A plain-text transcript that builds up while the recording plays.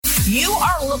You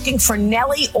are looking for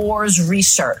Nellie Orr's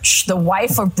research, the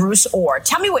wife of Bruce Orr.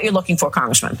 Tell me what you're looking for,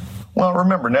 Congressman. Well,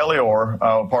 remember, Nellie Orr,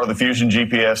 part of the Fusion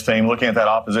GPS team, looking at that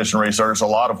opposition research, a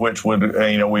lot of which would,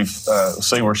 we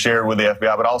see were shared with the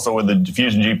FBI, but also with the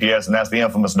Fusion GPS, and that's the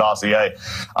infamous dossier.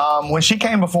 When she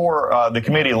came before the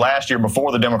committee last year,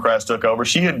 before the Democrats took over,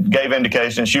 she gave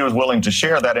indication she was willing to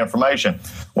share that information.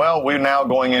 Well, we're now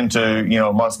going into,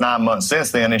 almost 9 months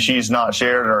since then, and she's not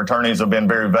shared. Her attorneys have been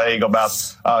very vague about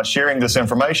sharing this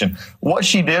information. What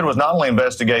she did was not only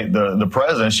investigate the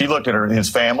president, she looked at his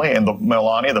family and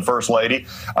Melania, the first lady.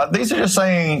 These are just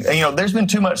saying, there's been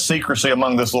too much secrecy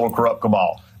among this little corrupt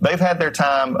cabal. They've had their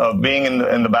time of being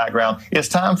in the background. It's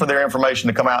time for their information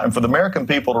to come out and for the American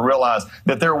people to realize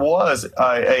that there was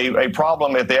a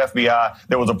problem at the FBI.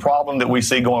 There was a problem that we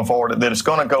see going forward, that it's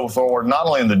going to go forward not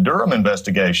only in the Durham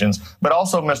investigations, but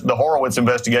also the Horowitz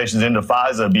investigations into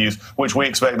FISA abuse, which we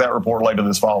expect that report later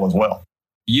this fall as well.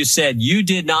 You said you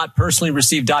did not personally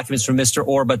receive documents from Mr.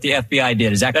 Orr, but the FBI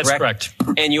did. Is that correct? That's correct.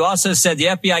 And you also said the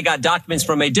FBI got documents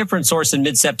from a different source in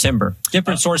mid-September.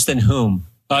 Different source than whom?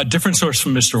 Different source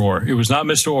from Mr. Orr. It was not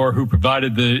Mr. Orr who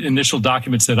provided the initial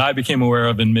documents that I became aware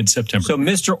of in mid-September. So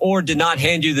Mr. Orr did not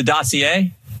hand you the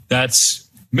dossier?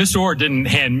 Mr. Orr didn't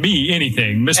hand me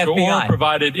anything. Mr. FBI. Orr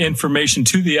provided information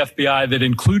to the FBI that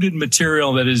included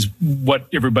material that is what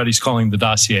everybody's calling the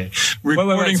dossier.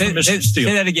 Reporting from Mr. Steele.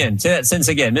 Say that again. Say that sentence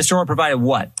again. Mr. Orr provided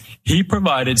what? He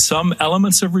provided some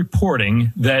elements of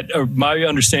reporting that my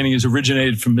understanding is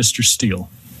originated from Mr. Steele.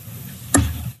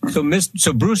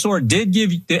 So Bruce Orr did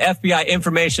give the FBI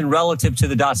information relative to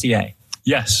the dossier?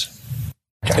 Yes.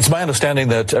 It's my understanding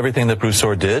that everything that Bruce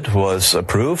Orr did was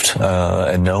approved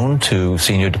and known to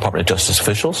senior Department of Justice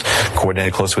officials,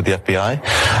 coordinated closely with the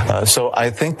FBI. So I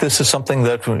think this is something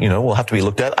that, will have to be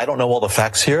looked at. I don't know all the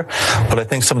facts here, but I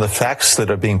think some of the facts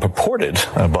that are being purported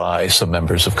by some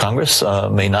members of Congress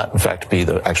may not, in fact, be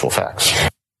the actual facts.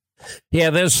 Yeah,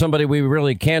 there's somebody we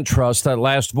really can't trust. That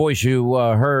last voice you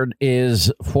heard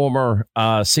is former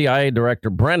CIA Director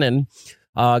Brennan.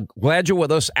 Glad you're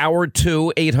with us. Hour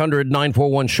 2,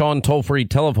 800-941-SEAN, toll-free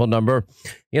telephone number.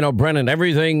 Brennan,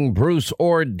 everything Bruce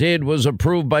Orr did was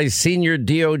approved by senior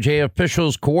DOJ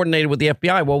officials coordinated with the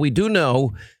FBI. Well, we do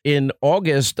know in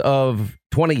August of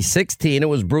 2016, it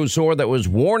was Bruce Orr that was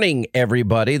warning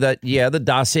everybody that, the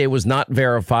dossier was not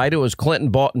verified. It was Clinton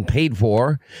bought and paid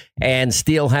for, and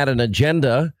Steele had an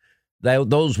agenda.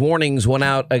 Those warnings went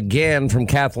out again from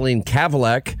Kathleen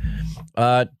Kavalek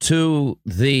to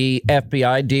the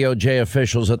FBI, DOJ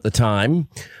officials at the time.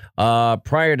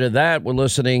 Prior to that, we're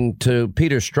listening to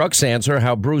Peter Strzok's answer,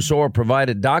 how Bruce Orr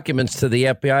provided documents to the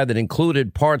FBI that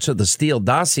included parts of the Steele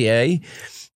dossier.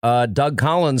 Doug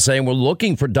Collins saying we're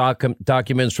looking for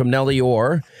documents from Nellie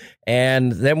Orr.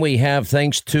 And then we have,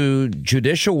 thanks to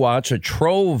Judicial Watch, a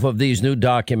trove of these new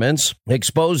documents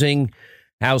exposing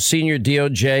how senior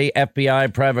DOJ,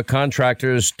 FBI, private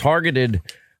contractors targeted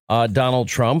Donald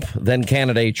Trump, then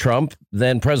candidate Trump,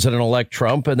 then President-elect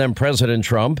Trump, and then President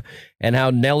Trump, and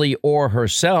how Nellie Orr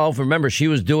herself, remember, she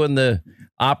was doing the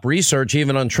op research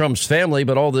even on Trump's family,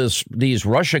 but all these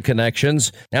Russia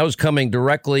connections, that was coming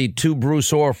directly to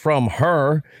Bruce Orr from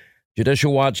her.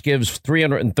 Judicial Watch gives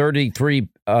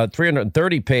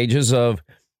 330 pages of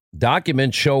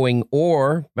documents showing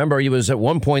Orr. Remember, he was at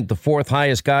one point the fourth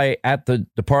highest guy at the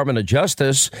Department of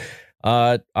Justice.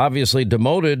 Obviously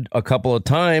demoted a couple of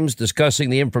times, discussing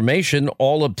the information,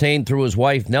 all obtained through his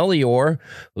wife, Nellie Orr,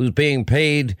 who's being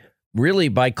paid really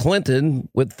by Clinton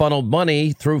with funneled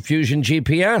money through Fusion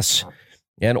GPS.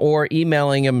 And Orr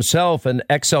emailing himself an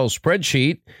Excel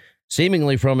spreadsheet,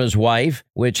 seemingly from his wife,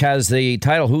 which has the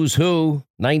title Who's Who,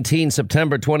 19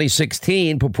 September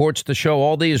 2016, purports to show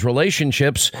all these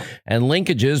relationships and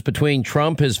linkages between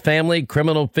Trump, his family,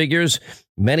 criminal figures,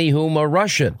 many whom are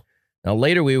Russian. Now,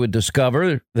 later we would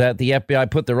discover that the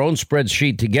FBI put their own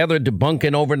spreadsheet together,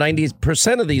 debunking over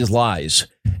 90% of these lies.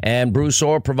 And Bruce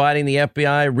Orr providing the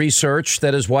FBI research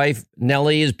that his wife,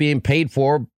 Nellie, is being paid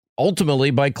for,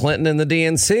 ultimately by Clinton and the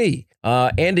DNC.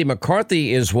 Andy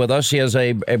McCarthy is with us. He has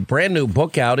a brand new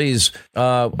book out. He's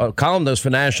a columnist for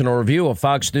National Review, a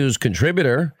Fox News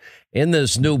contributor. In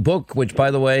this new book, which, by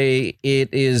the way,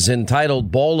 it is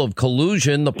entitled Ball of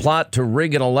Collusion, The Plot to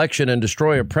Rig an Election and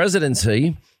Destroy a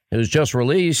Presidency, it was just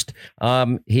released.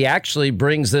 He actually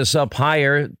brings this up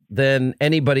higher than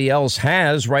anybody else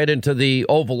has, right into the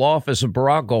Oval Office of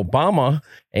Barack Obama,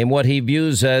 and what he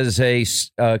views as a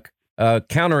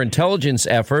counterintelligence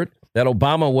effort that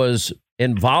Obama was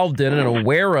involved in and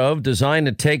aware of, designed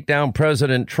to take down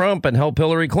President Trump and help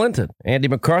Hillary Clinton. Andy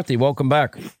McCarthy, welcome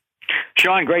back.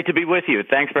 Sean, great to be with you.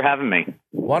 Thanks for having me.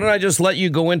 Why don't I just let you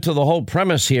go into the whole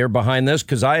premise here behind this?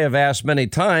 Because I have asked many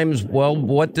times, well,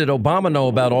 what did Obama know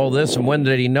about all this and when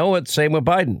did he know it? Same with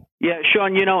Biden. Yeah,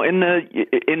 Sean, you know, in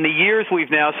the years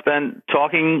we've now spent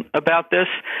talking about this,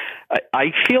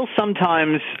 I feel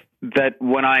sometimes that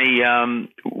when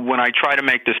I try to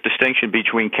make this distinction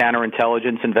between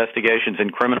counterintelligence investigations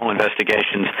and criminal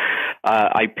investigations,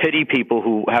 I pity people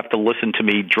who have to listen to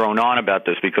me drone on about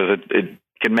this because it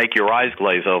can make your eyes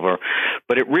glaze over.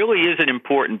 But it really is an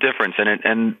important difference,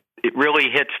 and it really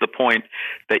hits the point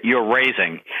that you're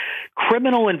raising.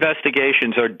 Criminal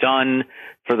investigations are done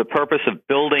for the purpose of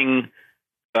building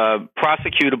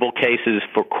prosecutable cases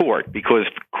for court, because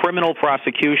criminal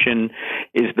prosecution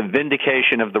is the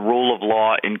vindication of the rule of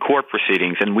law in court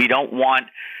proceedings, and we don't want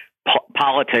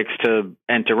politics to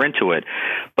enter into it.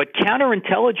 But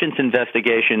counterintelligence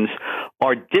investigations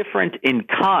are different in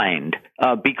kind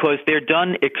because they're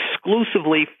done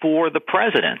exclusively for the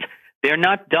president. They're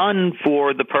not done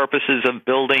for the purposes of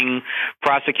building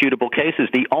prosecutable cases.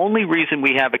 The only reason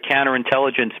we have a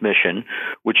counterintelligence mission,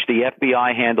 which the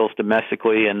FBI handles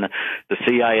domestically and the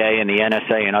CIA and the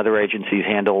NSA and other agencies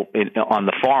handle on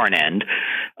the foreign end,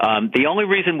 the only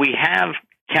reason we have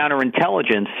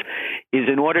counterintelligence is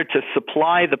in order to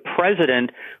supply the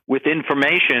president with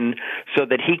information so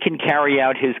that he can carry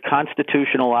out his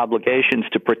constitutional obligations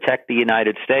to protect the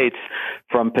United States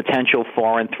from potential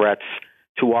foreign threats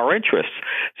to our interests.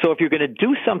 So if you're going to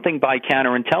do something by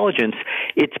counterintelligence,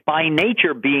 it's by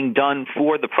nature being done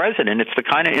for the president. It's the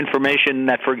kind of information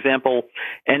that, for example,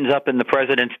 ends up in the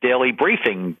president's daily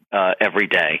briefing every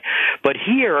day. But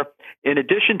here, in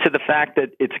addition to the fact that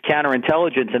it's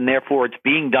counterintelligence and therefore it's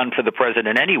being done for the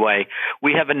president anyway,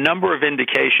 we have a number of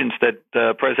indications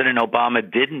that President Obama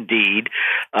did indeed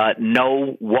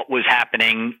know what was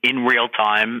happening in real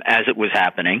time as it was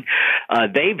happening.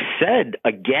 They've said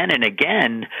again and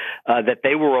again that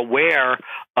they were aware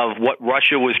of what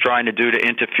Russia was trying to do to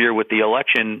interfere with the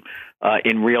election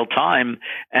in real time.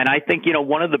 And I think, you know,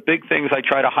 one of the big things I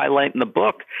try to highlight in the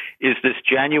book is this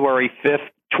January 5th,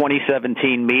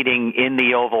 2017 meeting in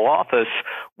the Oval Office,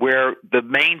 where the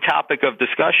main topic of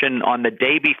discussion on the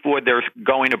day before they're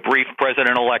going to brief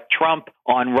President-elect Trump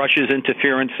on Russia's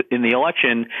interference in the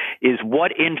election is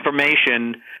what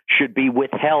information should be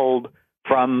withheld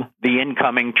from the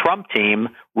incoming Trump team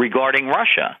regarding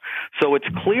Russia. So it's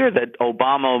clear that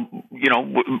Obama, you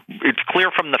know, it's clear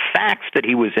from the facts that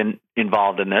he was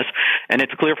involved in this, and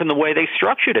it's clear from the way they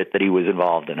structured it that he was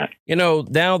involved in it. You know,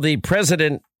 now the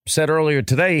president said earlier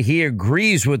today he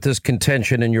agrees with this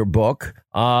contention in your book.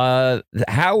 How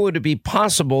would it be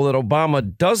possible that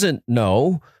Obama doesn't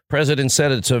know? President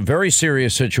said it's a very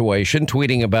serious situation,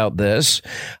 tweeting about this.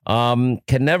 Can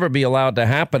never be allowed to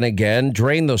happen again,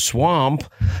 drain the swamp,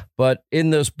 but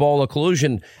in this ball of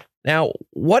collusion. Now,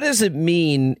 what does it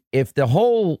mean if the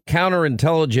whole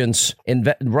counterintelligence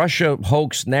Russia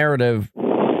hoax narrative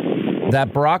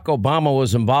that Barack Obama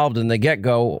was involved in the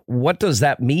get-go, what does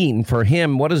that mean for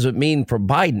him? What does it mean for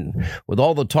Biden? With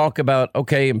all the talk about,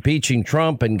 okay, impeaching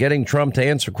Trump and getting Trump to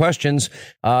answer questions,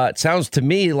 it sounds to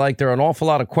me like there are an awful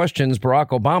lot of questions Barack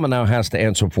Obama now has to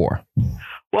answer for.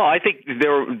 Well, I think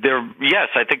yes,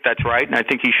 I think that's right, and I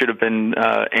think he should have been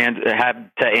had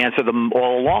to answer them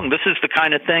all along. This is the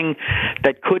kind of thing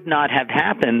that could not have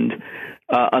happened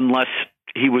unless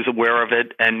he was aware of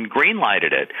it and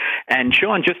green-lighted it. And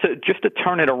Sean, just to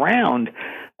turn it around,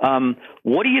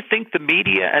 what do you think the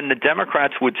media and the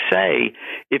Democrats would say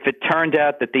if it turned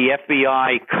out that the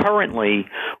FBI currently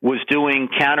was doing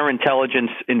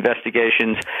counterintelligence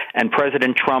investigations and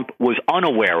President Trump was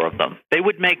unaware of them? They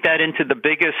would make that into the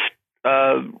biggest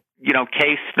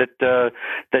case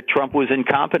that Trump was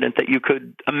incompetent that you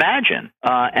could imagine.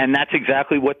 And that's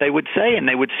exactly what they would say. And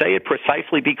they would say it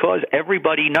precisely because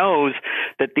everybody knows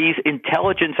that these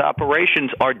intelligence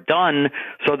operations are done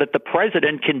so that the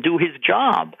president can do his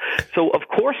job. So, of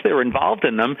course, they're involved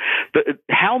in them. But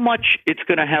how much it's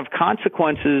going to have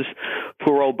consequences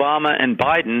for Obama and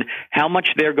Biden, how much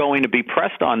they're going to be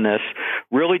pressed on this,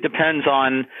 really depends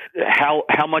on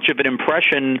how much of an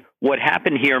impression what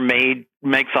happened here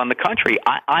makes on the country.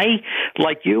 I,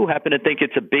 like you, happen to think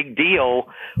it's a big deal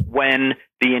when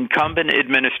the incumbent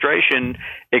administration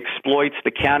exploits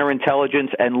the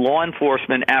counterintelligence and law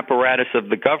enforcement apparatus of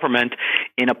the government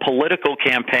in a political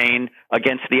campaign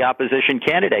against the opposition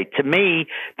candidate. To me,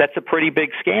 that's a pretty big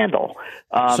scandal.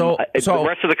 The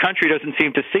rest of the country doesn't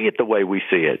seem to see it the way we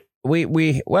see it.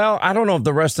 Well, I don't know if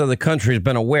the rest of the country's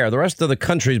been aware. The rest of the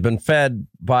country's been fed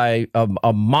by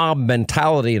a mob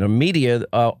mentality in the media.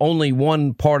 Only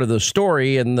one part of the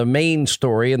story, and the main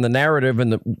story and the narrative,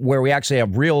 and where we actually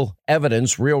have real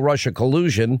evidence, real Russia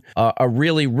collusion, a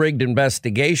really rigged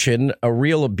investigation, a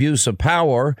real abuse of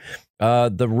power.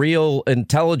 The real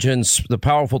intelligence, the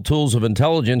powerful tools of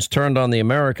intelligence turned on the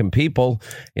American people.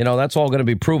 That's all going to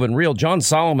be proven real. John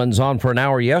Solomon's on for an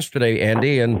hour yesterday,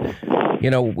 Andy, and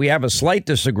we have a slight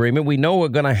disagreement. We know we're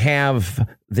going to have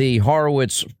the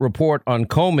Horowitz report on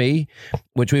Comey,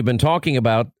 which we've been talking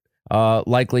about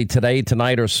likely today,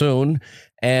 tonight, or soon.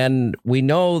 And we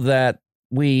know that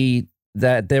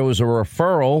there was a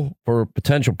referral for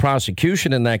potential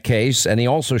prosecution in that case. And he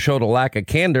also showed a lack of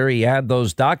candor. He had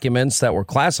those documents that were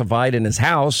classified in his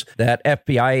house that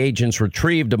FBI agents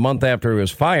retrieved a month after he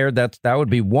was fired. That would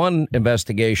be one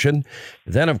investigation.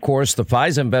 Then, of course, the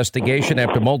FISA investigation.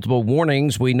 After multiple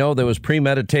warnings, we know there was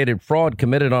premeditated fraud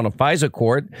committed on a FISA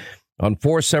court. On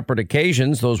 4 separate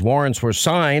occasions, those warrants were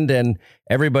signed, and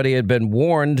everybody had been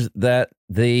warned that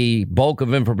the bulk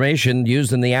of information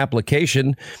used in the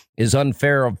application is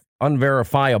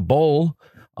unverifiable.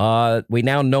 We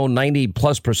now know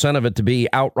 90+% of it to be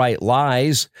outright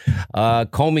lies.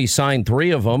 Comey signed 3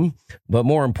 of them, but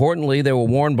more importantly, they were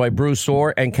warned by Bruce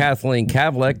Orr and Kathleen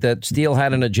Kavlik that Steele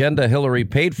had an agenda. Hillary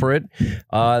paid for it.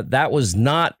 That was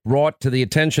not brought to the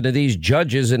attention of these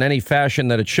judges in any fashion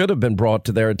that it should have been brought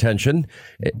to their attention.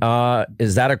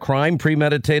 Is that a crime,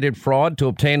 premeditated fraud, to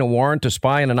obtain a warrant to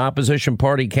spy on an opposition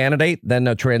party candidate, then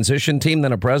a transition team,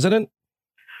 then a president?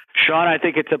 Sean, I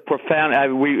think it's a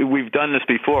profound. We've done this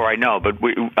before, I know, but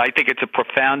I think it's a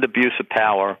profound abuse of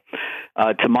power.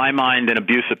 To my mind, an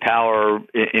abuse of power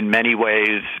in many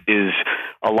ways is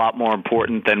a lot more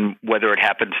important than whether it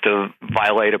happens to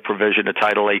violate a provision of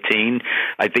Title 18.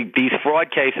 I think these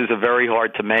fraud cases are very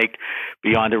hard to make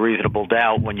beyond a reasonable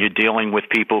doubt when you're dealing with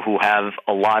people who have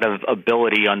a lot of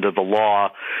ability under the law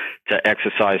to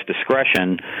exercise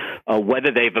discretion.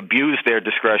 Whether they've abused their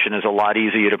discretion is a lot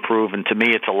easier to prove, and to me,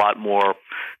 it's a lot more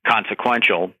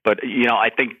consequential. But, I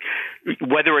think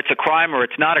whether it's a crime or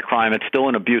it's not a crime, it's still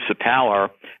an abuse of power,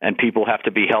 and people have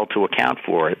to be held to account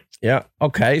for it. Yeah.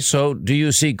 Okay. So do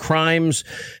you see crimes?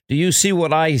 Do you see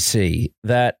what I see,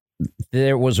 that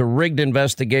there was a rigged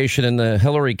investigation in the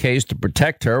Hillary case to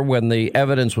protect her when the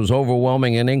evidence was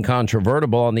overwhelming and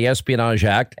incontrovertible on the Espionage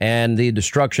Act and the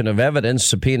destruction of evidence,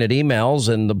 subpoenaed emails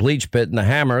and the bleach pit and the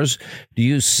hammers? Do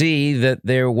you see that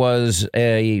there was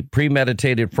a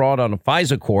premeditated fraud on a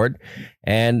FISA court?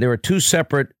 And there are 2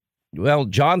 separate. Well,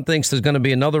 John thinks there's going to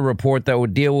be another report that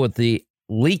would deal with the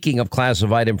leaking of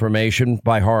classified information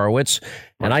by Horowitz.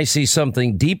 And I see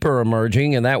something deeper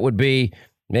emerging, and that would be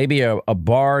maybe a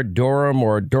Barr-Durham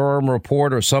or a Durham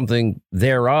report or something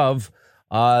thereof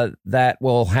that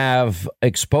will have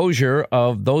exposure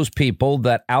of those people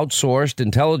that outsourced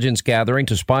intelligence gathering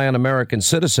to spy on American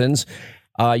citizens,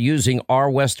 using our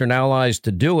Western allies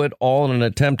to do it, all in an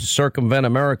attempt to circumvent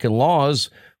American laws,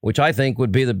 which I think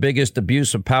would be the biggest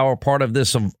abuse of power part of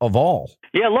this of all.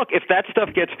 Yeah, look, if that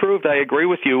stuff gets proved, I agree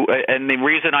with you. And the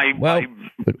reason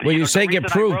when you say get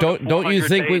proved, don't you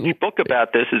think we book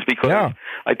about this is because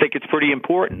I think it's pretty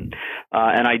important,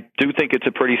 and I do think it's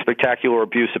a pretty spectacular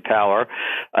abuse of power.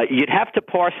 You'd have to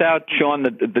parse out, Sean,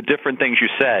 the different things you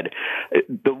said.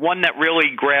 The one that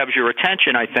really grabs your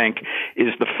attention, I think,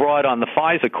 is the fraud on the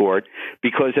FISA court,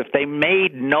 because if they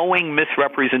made knowing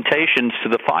misrepresentations to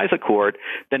the FISA court,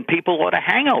 then people ought to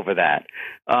hang over that,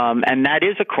 and that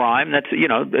is a crime. That's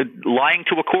lying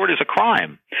to a court is a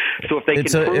crime. So if they can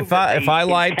prove if I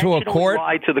lied to a court,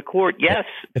 lied to the court, yes.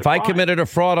 If I committed a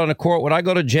fraud on a court, would I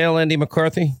go to jail, Andy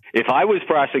McCarthy? If I was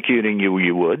prosecuting you,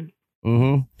 you would.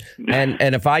 Mm-hmm.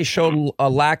 And if I showed a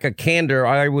lack of candor,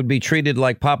 I would be treated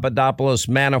like Papadopoulos,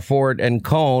 Manafort, and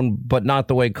Cohn, but not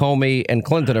the way Comey and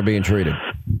Clinton are being treated.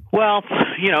 Well,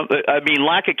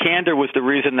 lack of candor was the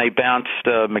reason they bounced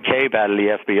McCabe out of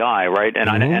the FBI, right?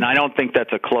 And I don't think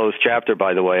that's a closed chapter,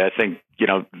 by the way. I think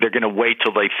they're going to wait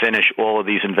till they finish all of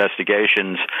these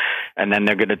investigations, and then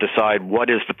they're going to decide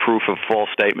what is the proof of false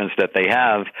statements that they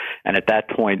have. And at that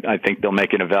point, I think they'll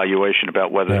make an evaluation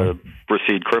about whether to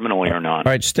proceed criminally or not.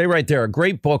 All right, stay right there. A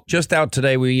great book just out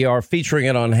today. We are featuring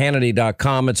it on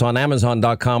Hannity.com. It's on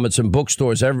Amazon.com. It's in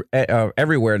bookstores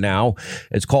everywhere now.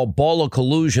 It's called Ball of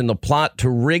Collusion, the plot to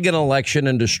rig an election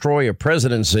and destroy a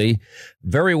presidency.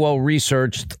 Very well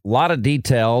researched, a lot of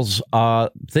details,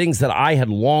 things that I had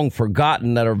long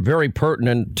forgotten that are very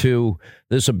pertinent to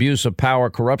this abuse of power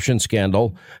corruption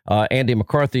scandal. Andy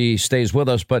McCarthy stays with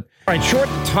us. But all right, short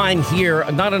time here,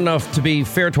 not enough to be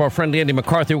fair to our friend Andy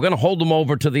McCarthy. We're going to hold him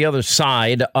over to the other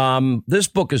side. This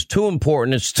book is too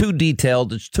important. It's too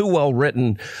detailed. It's too well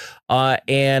written.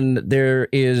 And there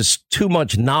is too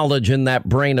much knowledge in that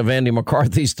brain of Andy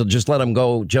McCarthy's to just let him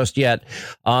go just yet.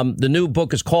 The new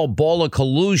book is called Ball of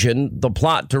Collusion, The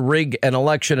Plot to Rig an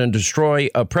Election and Destroy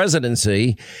a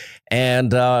Presidency.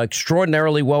 And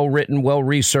extraordinarily well written, well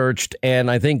researched, and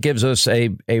I think gives us a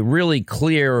really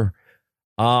clear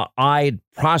eyed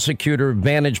prosecutor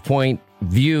vantage point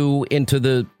view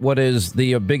into what is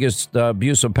the biggest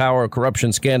abuse of power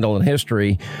corruption scandal in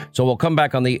history. So we'll come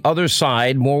back on the other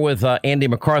side, more with Andy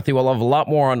McCarthy. We'll have a lot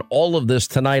more on all of this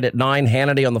tonight at 9,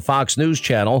 Hannity on the Fox News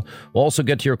Channel. We'll also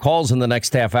get to your calls in the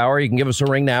next half hour. You can give us a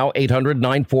ring now,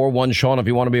 800-941-SEAN, if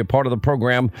you want to be a part of the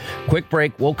program. Quick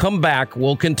break. We'll come back.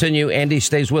 We'll continue. Andy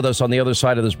stays with us on the other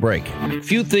side of this break.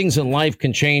 Few things in life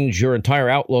can change your entire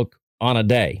outlook on a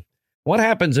day. What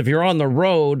happens if you're on the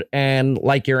road and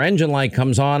like your engine light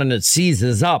comes on and it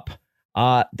seizes up?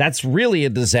 That's really a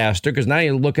disaster, because now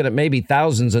you're looking at maybe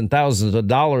thousands and thousands of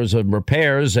dollars of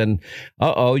repairs, and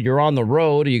you're on the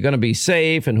road. Are you going to be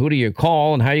safe? And who do you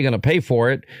call? And how are you going to pay for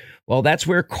it? Well, that's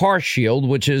where CarShield,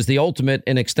 which is the ultimate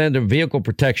in extended vehicle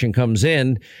protection, comes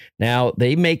in. Now,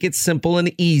 they make it simple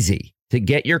and easy to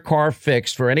get your car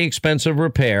fixed for any expensive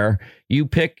repair. You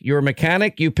pick your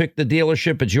mechanic, you pick the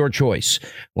dealership, it's your choice.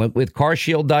 With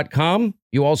carshield.com,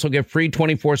 you also get free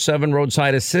 24/7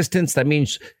 roadside assistance. That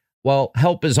means, well,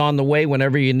 help is on the way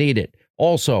whenever you need it.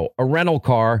 Also, a rental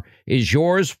car is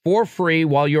yours for free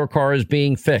while your car is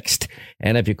being fixed.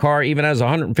 And if your car even has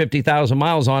 150,000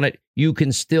 miles on it, you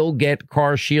can still get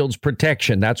CarShield's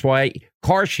protection. That's why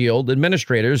CarShield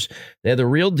administrators, they're the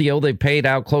real deal. They've paid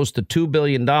out close to $2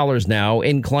 billion now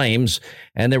in claims,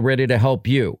 and they're ready to help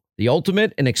you. The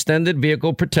ultimate in extended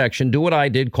vehicle protection. Do what I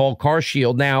did. Call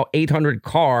CarShield now,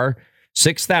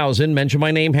 800-CAR-6000. Mention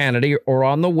my name, Hannity, or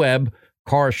on the web,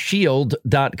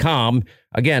 carshield.com.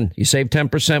 Again, you save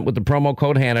 10% with the promo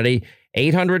code Hannity,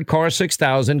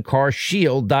 800-CAR-6000,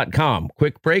 carshield.com.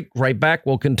 Quick break, right back,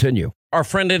 we'll continue. Our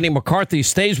friend Andy McCarthy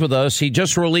stays with us. He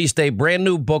just released a brand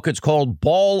new book. It's called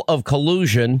Ball of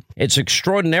Collusion. It's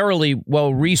extraordinarily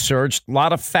well researched, a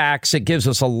lot of facts. It gives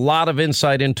us a lot of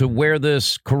insight into where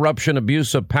this corruption,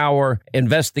 abuse of power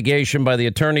investigation by the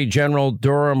Attorney General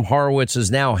Durham Horowitz is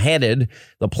now headed.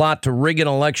 The plot to rig an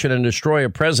election and destroy a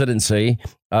presidency.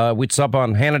 It's up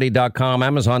on Hannity.com,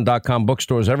 Amazon.com,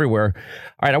 bookstores everywhere.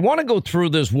 All right, I want to go through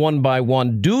this one by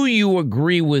one. Do you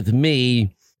agree with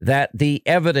me that the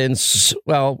evidence,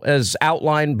 well, as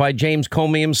outlined by James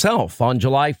Comey himself on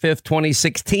July 5th,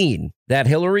 2016, that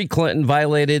Hillary Clinton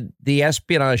violated the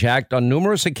Espionage Act on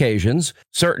numerous occasions,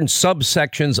 certain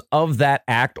subsections of that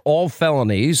act, all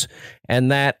felonies,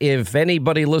 and that if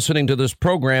anybody listening to this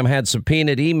program had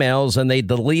subpoenaed emails and they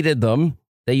deleted them,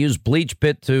 they used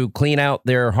BleachBit to clean out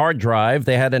their hard drive.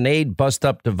 They had an aide bust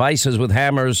up devices with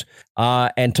hammers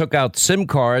and took out SIM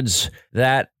cards,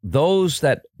 that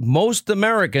most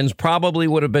Americans probably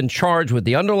would have been charged with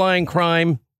the underlying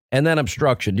crime and then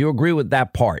obstruction. Do you agree with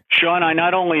that part? Sean, I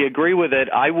not only agree with it,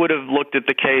 I would have looked at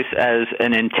the case as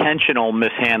an intentional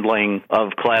mishandling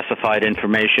of classified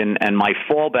information, and my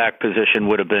fallback position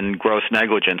would have been gross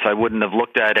negligence. I wouldn't have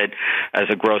looked at it as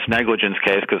a gross negligence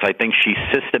case, because I think she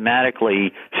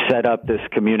systematically set up this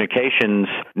communications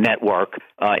network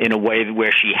in a way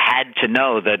where she had to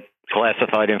know that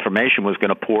classified information was going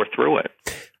to pour through it.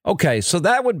 Okay, so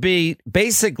that would be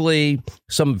basically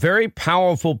some very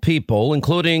powerful people,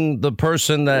 including the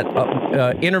person that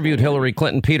interviewed Hillary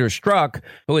Clinton, Peter Strzok,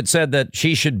 who had said that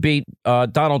she should beat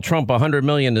Donald Trump 100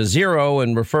 million to zero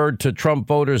and referred to Trump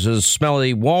voters as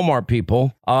smelly Walmart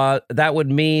people. That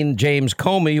would mean James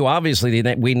Comey, who obviously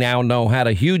we now know had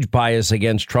a huge bias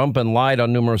against Trump and lied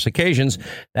on numerous occasions.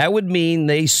 That would mean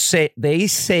they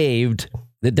saved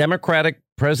the Democratic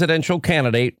presidential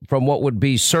candidate from what would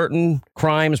be certain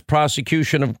crimes,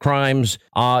 prosecution of crimes,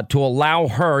 to allow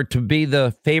her to be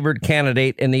the favored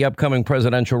candidate in the upcoming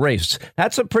presidential race.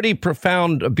 That's a pretty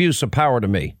profound abuse of power to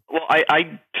me. Well,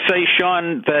 I say,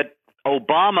 Sean, that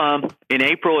Obama in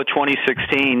April of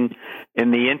 2016, in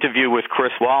the interview with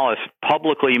Chris Wallace,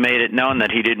 publicly made it known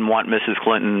that he didn't want Mrs.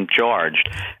 Clinton charged.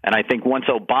 And I think once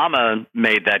Obama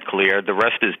made that clear, the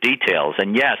rest is details.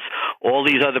 And yes, all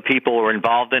these other people are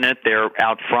involved in it. They're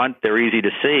out front. They're easy to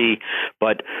see.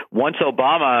 But once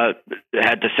Obama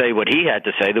had to say what he had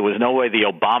to say, there was no way the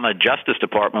Obama Justice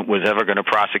Department was ever going to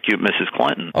prosecute Mrs.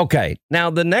 Clinton. Okay. Now,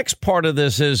 the next part of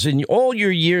this is, in all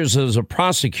your years as a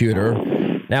prosecutor,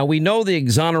 Now, we know the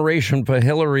exoneration for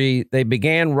Hillary, they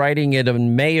began writing it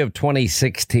in May of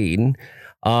 2016.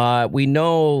 We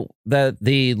know that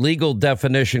the legal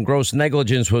definition, gross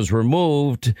negligence, was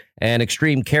removed and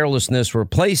extreme carelessness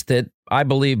replaced it, I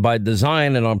believe, by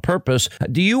design and on purpose.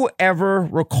 Do you ever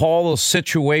recall a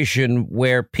situation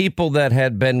where people that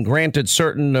had been granted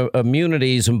certain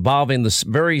immunities involving the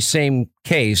very same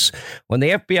case, when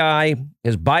the FBI,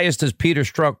 as biased as Peter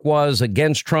Strzok was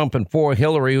against Trump and for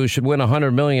Hillary, who should win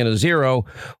 $100 million to zero,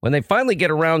 when they finally get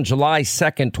around July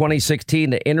 2nd,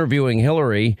 2016, to interviewing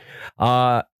Hillary,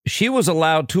 she was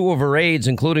allowed two of her aides,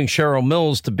 including Cheryl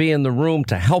Mills, to be in the room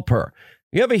to help her.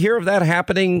 You ever hear of that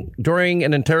happening during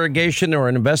an interrogation or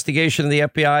an investigation of the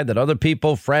FBI, that other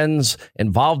people, friends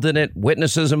involved in it,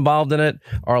 witnesses involved in it,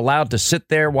 are allowed to sit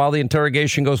there while the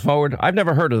interrogation goes forward? I've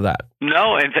never heard of that.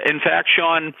 No, in fact,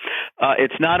 Sean,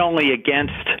 it's not only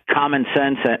against common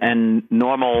sense and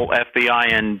normal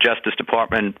FBI and Justice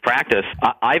Department practice.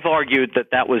 I've argued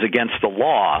that was against the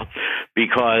law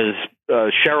because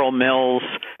Cheryl Mills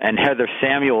and Heather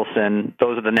Samuelson,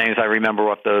 those are the names I remember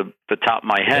off the top of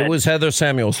my head. It was Heather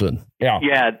Samuelson.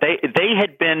 Yeah, they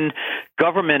had been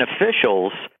government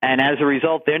officials, and as a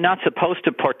result, they're not supposed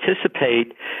to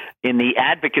participate in the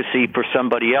advocacy for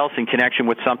somebody else in connection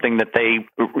with something that they,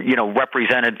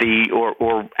 represented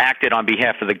or acted on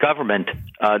behalf of the government.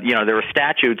 There are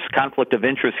statutes, conflict of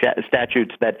interest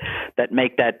statutes that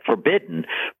make that forbidden.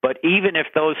 But even if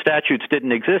those statutes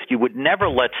didn't exist, you would never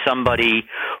let somebody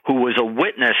who was a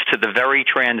witness to the very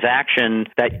transaction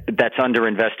that's under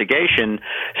investigation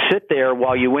sit there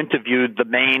while you interviewed the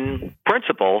main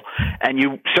principal, and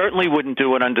you certainly wouldn't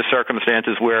do it under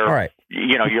circumstances where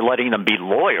you're letting them be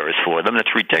lawyers for them.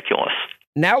 That's ridiculous.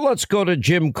 Now let's go to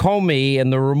Jim Comey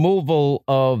and the removal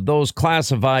of those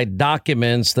classified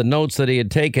documents, the notes that he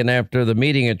had taken after the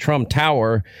meeting at Trump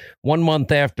Tower 1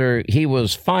 month after he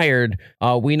was fired.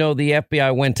 We know the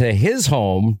FBI went to his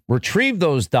home, retrieved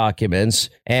those documents,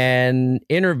 and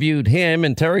interviewed him,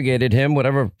 interrogated him,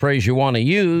 whatever phrase you want to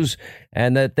use,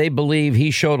 and that they believe he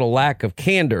showed a lack of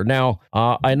candor. Now,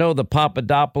 I know the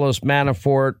Papadopoulos,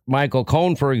 Manafort, Michael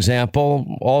Cohen, for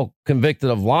example, all convicted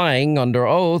of lying under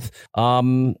oath.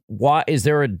 Why is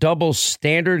there a double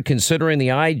standard considering the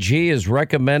IG is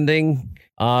recommending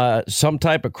some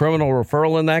type of criminal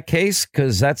referral in that case?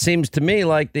 Because that seems to me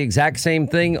like the exact same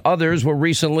thing others were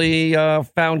recently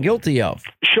found guilty of.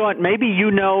 Sean, maybe you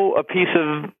know a piece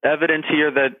of evidence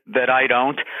here that I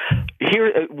don't.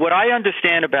 Here, what I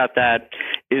understand about that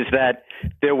is that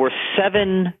there were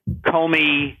 7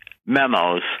 Comey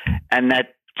memos, and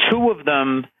that 2 of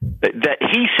them, that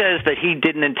he says that he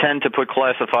didn't intend to put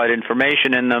classified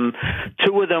information in them.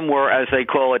 2 of them were, as they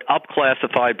call it,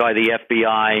 up-classified by the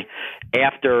FBI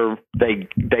after they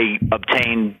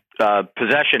obtained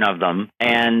possession of them.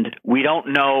 And we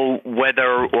don't know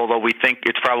whether, although we think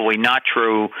it's probably not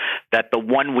true, that the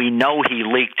one we know he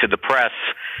leaked to the press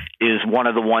is one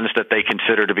of the ones that they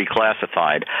consider to be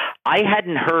classified. I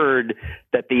hadn't heard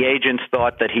that the agents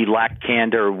thought that he lacked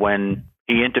candor when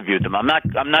he interviewed them. I'm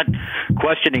not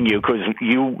questioning you because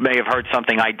you may have heard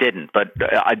something I didn't, but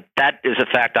that is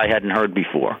a fact I hadn't heard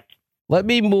before. Let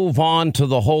me move on to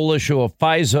the whole issue of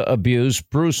FISA abuse.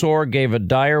 Bruce Orr gave a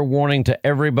dire warning to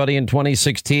everybody in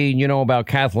 2016. You know about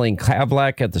Kathleen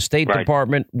Kavlak at the State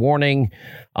Department warning.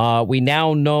 We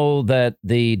now know that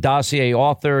the dossier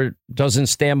author doesn't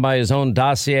stand by his own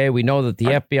dossier. We know that the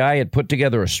FBI had put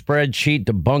together a spreadsheet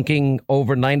debunking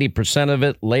over 90% of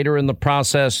it later in the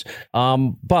process.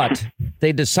 But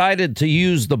they decided to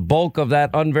use the bulk of that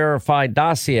unverified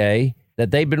dossier that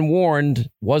they've been warned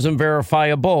wasn't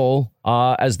verifiable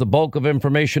as the bulk of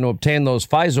information to obtain those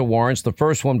FISA warrants, the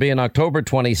first one being October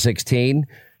 2016.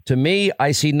 To me,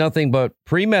 I see nothing but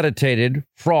premeditated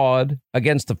fraud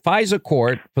against the FISA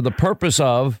court for the purpose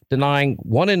of denying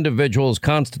one individual's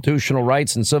constitutional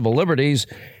rights and civil liberties.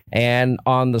 And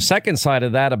on the second side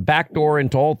of that, a backdoor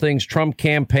into all things Trump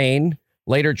campaign,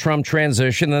 later Trump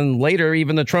transition, and later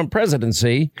even the Trump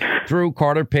presidency through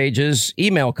Carter Page's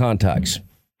email contacts.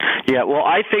 Yeah, well,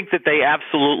 I think that they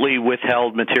absolutely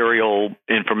withheld material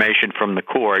information from the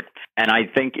court. And I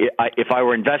think if I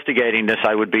were investigating this,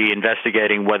 I would be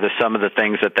investigating whether some of the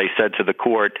things that they said to the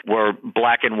court were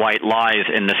black and white lies,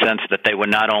 in the sense that they were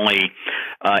not only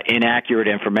inaccurate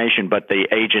information, but the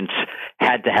agents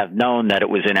had to have known that it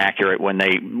was inaccurate when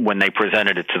they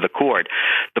presented it to the court.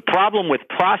 The problem with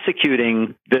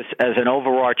prosecuting this as an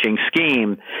overarching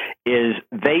scheme is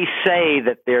they say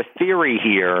that their theory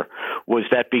here was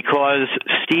that because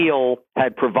Steele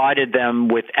had provided them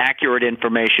with accurate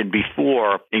information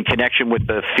before in connection with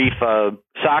the FIFA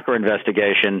soccer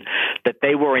investigation, that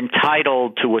they were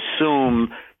entitled to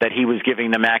assume that he was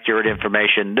giving them accurate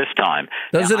information this time.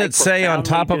 Doesn't it say on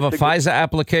top of a FISA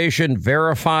application,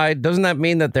 verified? Doesn't that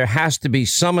mean that there has to be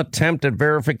some attempt at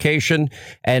verification?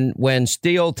 And when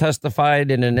Steele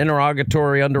testified in an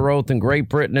interrogatory under oath in Great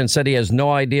Britain and said he has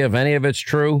no idea if any of it's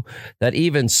true, that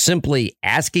even simply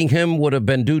asking him would have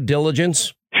been due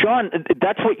diligence? Sean,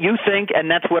 that's what you think, and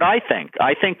that's what I think.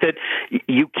 I think that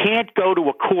you can't go to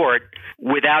a court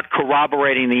without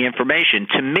corroborating the information.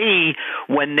 To me,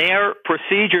 when their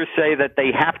procedures say that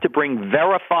they have to bring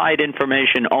verified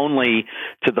information only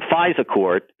to the FISA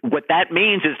court, what that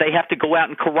means is they have to go out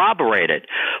and corroborate it.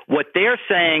 What they're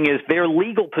saying is their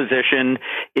legal position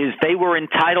is they were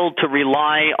entitled to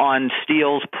rely on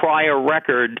Steele's prior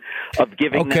record of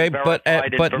giving them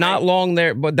verified information. But not long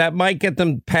there. But that might get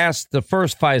them past the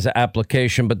first FISA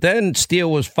application. But then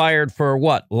Steele was fired for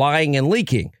what? Lying and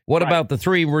leaking. What about the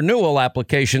 3 renewal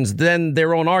applications? Then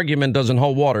their own argument doesn't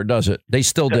hold water, does it? They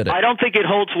still did it. I don't think it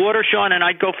holds water, Sean, and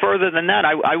I'd go further than that.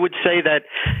 I would say that,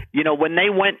 when they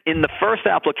went in the first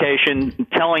application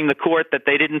telling the court that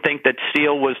they didn't think that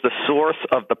Steele was the source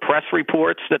of the press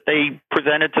reports that they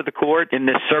presented to the court in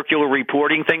this circular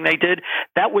reporting thing they did,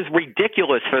 that was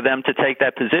ridiculous for them to take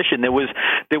that position. There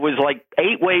was like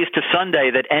 8 ways to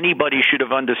Sunday that anybody should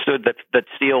have understood that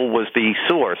Steele was the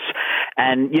source.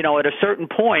 And, at a certain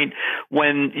point,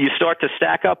 when you start to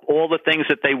stack up all the things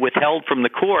that they withheld from the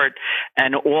court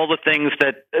and all the things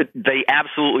that they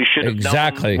absolutely should have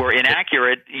known were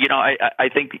inaccurate, I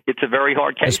think it's a very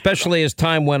hard case. Especially as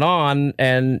time went on,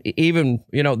 and even,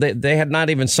 they had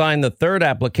not even signed the third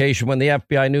application when the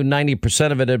FBI knew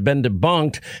 90% of it had been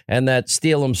debunked and that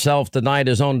Steele himself denied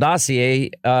his own dossier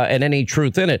and any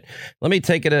truth in it. Let me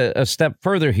take it a step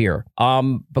further here,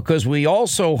 because we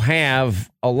also have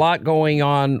a lot going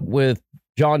on with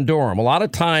John Durham. A lot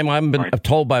of time, I've been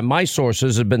told by my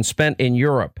sources, have been spent in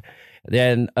Europe.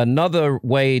 Then another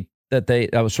way that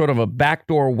was sort of a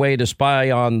backdoor way to spy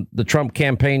on the Trump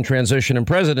campaign transition and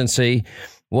presidency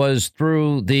was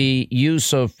through the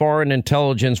use of foreign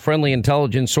intelligence, friendly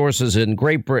intelligence sources in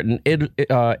Great Britain,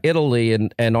 Italy,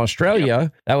 and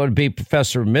Australia. That would be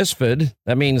Professor Misford.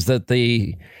 That means that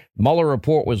the Mueller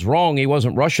report was wrong. He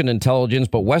wasn't Russian intelligence,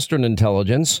 but Western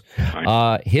intelligence.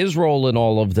 His role in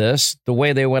all of this, the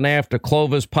way they went after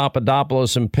Clovis,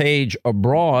 Papadopoulos, and Page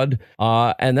abroad.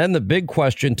 And then the big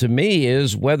question to me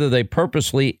is whether they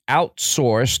purposely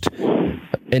outsourced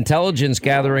intelligence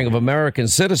gathering of American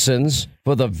citizens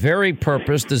for the very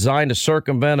purpose designed to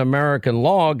circumvent American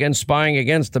law against spying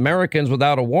against Americans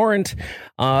without a warrant.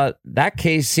 That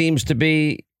case seems to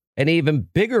be an even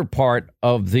bigger part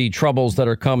of the troubles that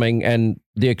are coming and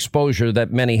the exposure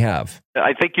that many have.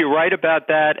 I think you're right about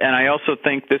that, and I also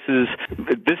think this is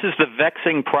the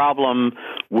vexing problem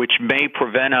which may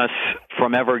prevent us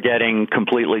from ever getting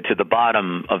completely to the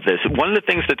bottom of this. One of the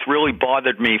things that's really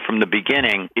bothered me from the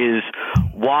beginning is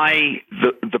why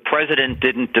the president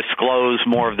didn't disclose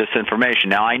more of this information.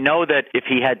 Now, I know that if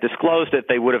he had disclosed it,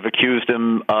 they would have accused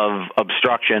him of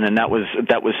obstruction, and that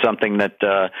was something that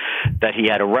he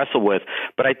had to wrestle with.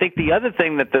 But I think the other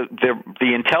thing that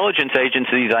the intelligence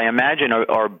agencies, I imagine,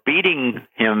 are beating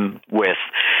him with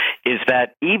is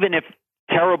that even if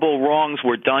terrible wrongs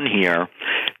were done here,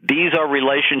 these are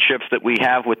relationships that we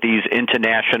have with these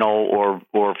international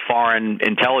or foreign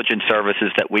intelligence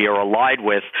services that we are allied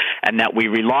with and that we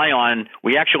rely on.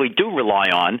 We actually do rely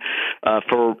on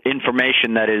for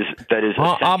information that is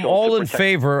essential. I'm all in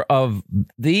favor of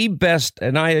the best,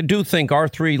 and I do think our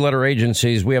 3-letter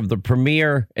agencies, we have the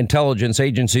premier intelligence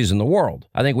agencies in the world.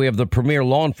 I think we have the premier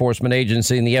law enforcement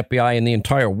agency in the FBI in the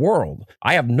entire world.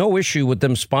 I have no issue with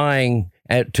them spying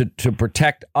to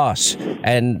protect us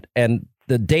and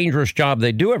the dangerous job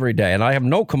they do every day. And I have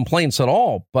no complaints at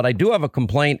all. But I do have a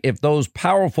complaint if those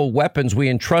powerful weapons we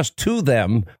entrust to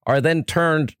them are then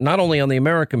turned not only on the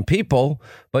American people,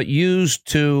 but used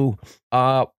to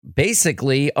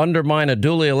basically undermine a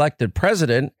duly elected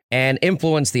president and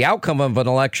influence the outcome of an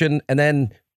election and then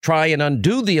try and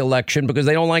undo the election because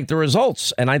they don't like the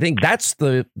results. And I think that's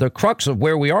the crux of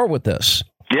where we are with this.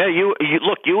 Yeah, you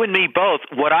look, you and me both.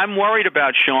 What I'm worried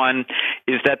about, Sean,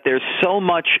 is that there's so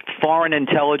much foreign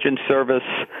intelligence service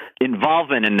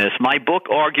involvement in this. My book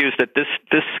argues that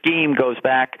this scheme goes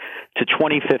back to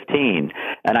 2015,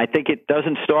 and I think it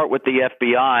doesn't start with the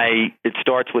FBI. It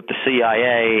starts with the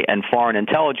CIA and foreign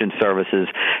intelligence services.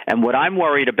 And what I'm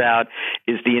worried about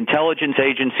is the intelligence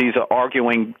agencies are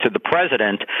arguing to the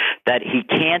president that he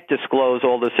can't disclose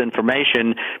all this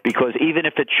information because even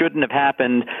if it shouldn't have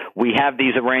happened, we have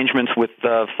these arrangements with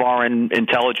foreign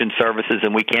intelligence services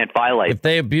and we can't violate. If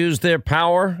they abused their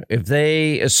power, if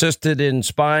they assisted in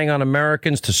spying on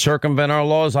Americans to circumvent our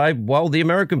laws? The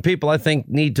American people, I think,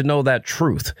 need to know that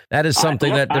truth. That is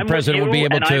something that the president would be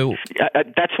able to.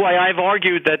 That's why I've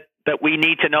argued that we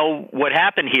need to know what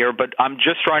happened here, but I'm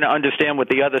just trying to understand what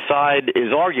the other side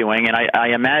is arguing, and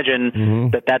I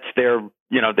imagine that that's their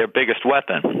biggest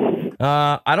weapon.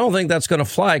 I don't think that's going to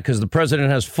fly because the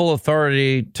president has full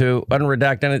authority to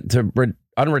unredact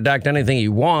anything he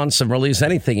wants and release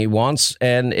anything he wants.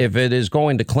 And if it is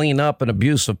going to clean up an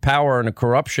abuse of power and a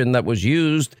corruption that was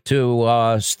used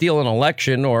to steal an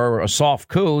election or a soft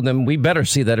coup, then we better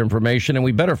see that information and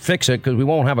we better fix it because we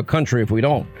won't have a country if we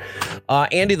don't.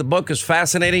 Andy, the book is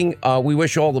fascinating. We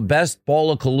wish you all the best.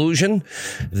 Ball of Collusion,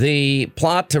 the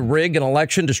plot to rig an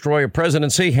election, destroy a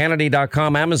presidency.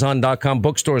 Hannity.com, Amazon.com,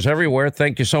 bookstores everywhere.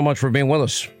 Thank you so much for being with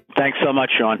us. Thanks so much,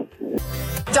 Sean.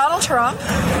 Donald Trump,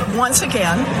 once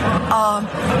again,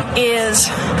 is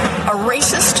a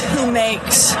racist who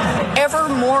makes ever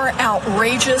more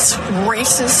outrageous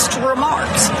racist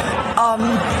remarks.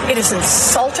 It is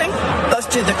insulting both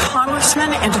to the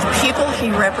congressman and to the people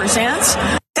he represents.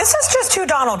 This is just who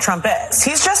Donald Trump is.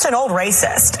 He's just an old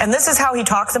racist. And this is how he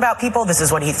talks about people. This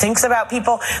is what he thinks about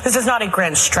people. This is not a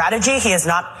grand strategy. He is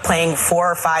not playing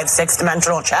 4, 5,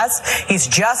 6-dimensional chess. He's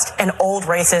just an old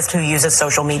racist who uses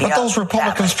social media. But those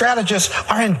Republican strategists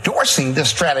are endorsing this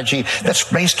strategy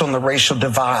that's based on the racial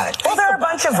divide. Well, there are a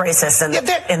bunch of racists in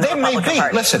the Republican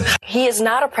Party. Listen. He is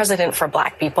not a president for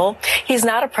black people. He's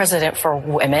not a president for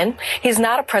women. He's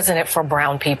not a president for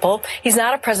brown people. He's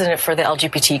not a president for the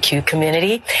LGBTQ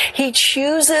community. He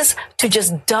chooses to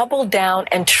just double down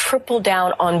and triple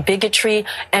down on bigotry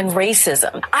and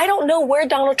racism. I don't know where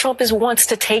Donald Trump wants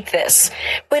to take this,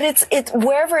 but it's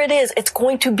wherever it is, it's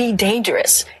going to be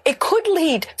dangerous. It could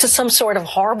lead to some sort of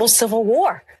horrible civil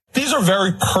war. These are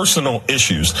very personal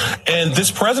issues, and this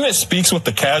president speaks with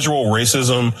the casual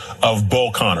racism of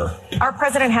Bull Connor. Our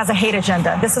president has a hate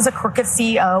agenda. This is a crooked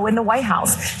CEO in the White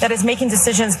House that is making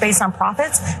decisions based on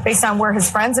profits, based on where his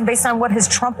friends, and based on what his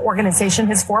Trump organization,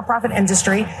 his for-profit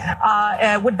industry,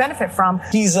 would benefit from.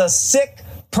 He's a sick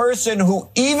person who,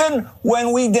 even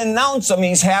when we denounce him,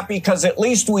 he's happy because at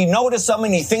least we notice him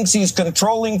and he thinks he's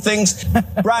controlling things.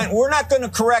 Brian, we're not going to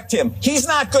correct him. He's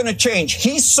not going to change.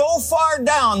 He's so far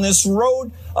down this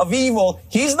road of evil,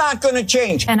 he's not going to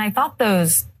change. And I thought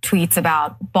those tweets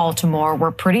about Baltimore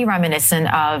were pretty reminiscent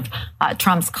of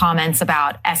Trump's comments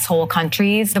about S-hole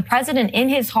countries. The president, in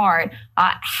his heart,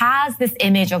 has this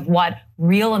image of what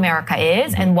real America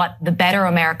is and what the better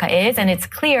America is. And it's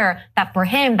clear that for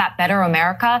him, that better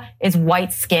America is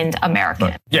white-skinned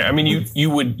American. Yeah, I mean, you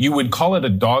would call it a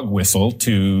dog whistle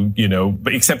to,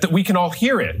 but except that we can all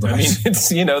hear it. I mean,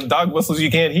 it's, dog whistles you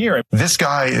can't hear. This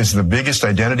guy is the biggest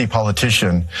identity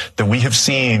politician that we have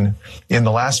seen in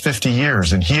the last 50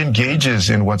 years. And he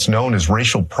engages in what's known as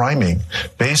racial priming,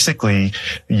 basically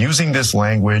using this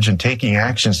language and taking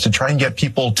actions to try and get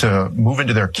people to move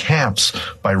into their camps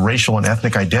by racial and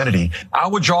ethnic identity.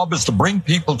 Our job is to bring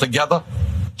people together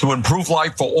to improve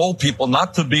life for all people,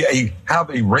 not to have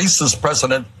a racist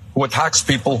president who attacks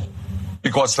people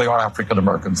because they are African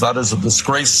Americans. That is a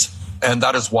disgrace, and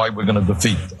that is why we're going to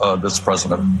defeat this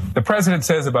president. The president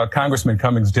says about Congressman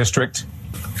Cummings' district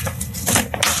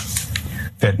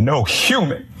that no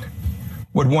human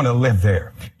would want to live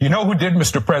there. You know who did,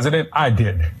 Mr. President? I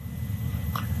did.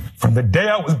 From the day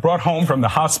I was brought home from the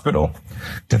hospital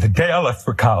to the day I left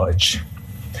for college.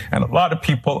 And a lot of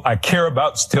people I care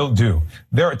about still do.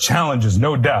 There are challenges,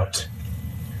 no doubt,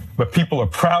 but people are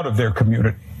proud of their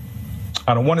community.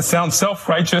 I don't want to sound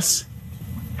self-righteous,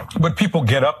 but people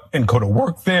get up and go to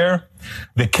work there.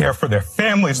 They care for their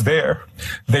families there.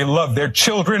 They love their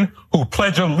children who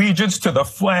pledge allegiance to the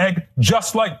flag,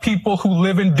 just like people who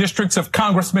live in districts of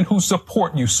congressmen who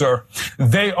support you, sir.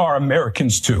 They are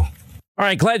Americans, too. All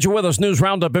right, glad you're with us. News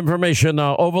Roundup Information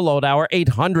Overload Hour,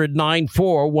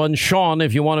 800-941-SEAN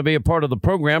if you want to be a part of the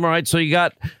program. All right, so you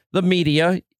got the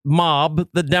media, mob,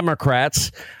 the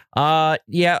Democrats,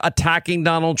 attacking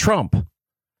Donald Trump.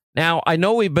 Now, I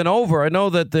know we've been over. I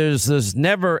know that there's this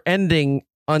never-ending,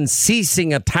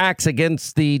 unceasing attacks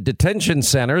against the detention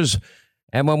centers.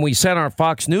 And when we sent our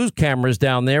Fox News cameras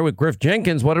down there with Griff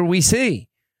Jenkins, what did we see?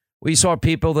 We saw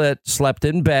people that slept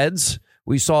in beds.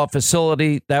 We saw a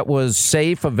facility that was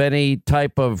safe of any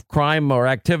type of crime or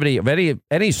activity of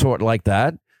any sort like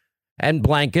that, and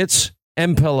blankets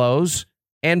and pillows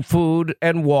and food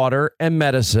and water and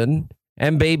medicine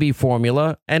and baby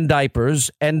formula and diapers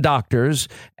and doctors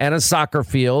and a soccer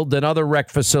field and other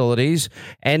rec facilities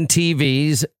and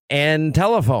TVs and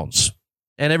telephones.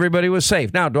 And everybody was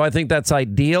safe. Now, do I think that's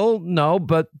ideal? No,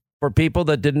 but for people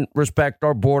that didn't respect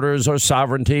our borders, our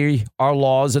sovereignty, our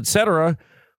laws, etc.,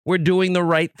 we're doing the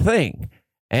right thing.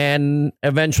 And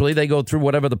eventually they go through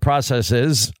whatever the process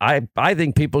is. I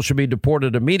think people should be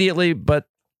deported immediately, but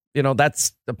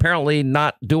that's apparently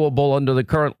not doable under the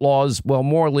current laws. Well,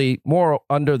 more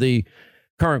under the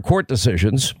current court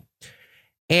decisions.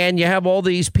 And you have all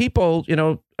these people,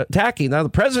 attacking. Now, the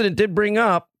president did bring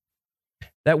up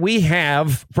that we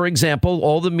have, for example,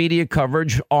 all the media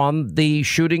coverage on the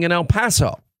shooting in El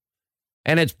Paso.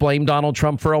 And it's blamed Donald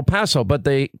Trump for El Paso. But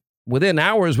within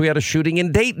hours, we had a shooting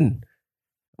in Dayton.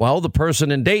 Well, the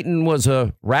person in Dayton was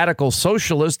a radical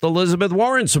socialist Elizabeth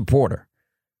Warren supporter.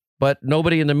 But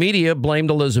nobody in the media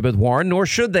blamed Elizabeth Warren, nor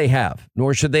should they have.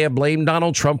 Nor should they have blamed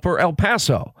Donald Trump for El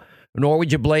Paso. Nor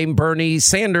would you blame Bernie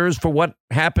Sanders for what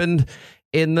happened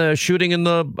in the shooting in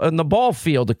the ball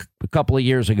field a couple of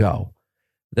years ago.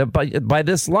 By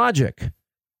this logic.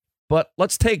 But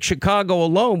let's take Chicago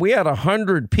alone. We had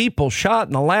 100 people shot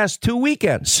in the last 2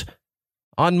 weekends.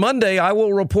 On Monday, I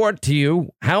will report to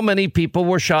you how many people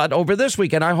were shot over this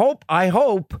weekend. I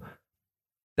hope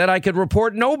that I could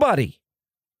report nobody.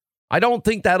 I don't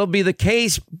think that'll be the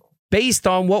case based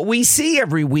on what we see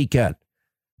every weekend.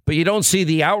 But you don't see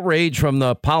the outrage from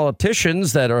the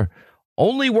politicians that are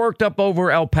only worked up over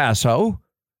El Paso.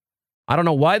 I don't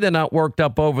know why they're not worked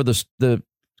up over the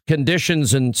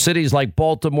conditions in cities like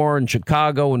Baltimore and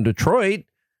Chicago and Detroit.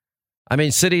 I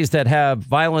mean, cities that have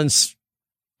violence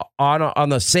on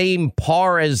the same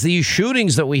par as these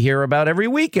shootings that we hear about every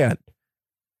weekend.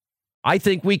 I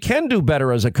think we can do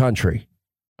better as a country.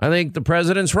 I think the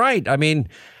president's right. I mean,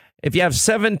 if you have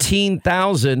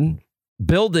 17,000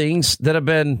 buildings that have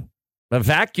been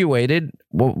evacuated,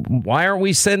 well, why aren't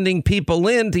we sending people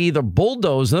in to either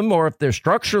bulldoze them or if they're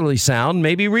structurally sound,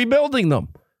 maybe rebuilding them?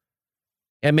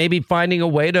 And maybe finding a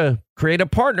way to create a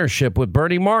partnership with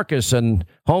Bernie Marcus and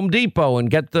Home Depot and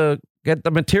get the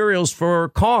materials for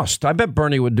cost. I bet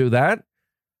Bernie would do that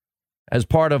as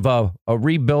part of a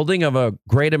rebuilding of a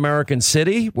great American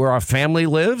city where our family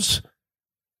lives.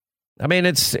 I mean,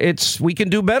 we can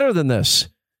do better than this.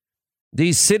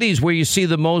 These cities where you see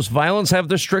the most violence have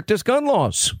the strictest gun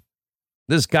laws.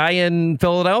 This guy in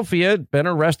Philadelphia had been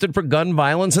arrested for gun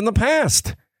violence in the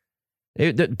past.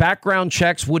 The background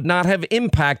checks would not have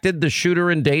impacted the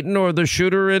shooter in Dayton or the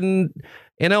shooter in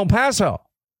El Paso.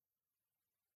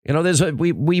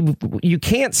 You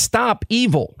can't stop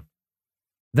evil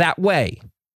that way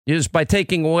just by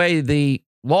taking away the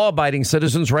law-abiding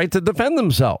citizens' right to defend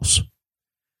themselves.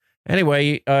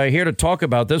 Anyway, here to talk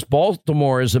about this,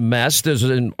 Baltimore is a mess. There's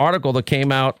an article that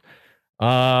came out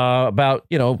about,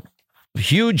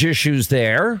 huge issues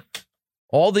there.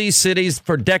 All these cities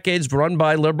for decades run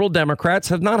by liberal Democrats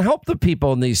have not helped the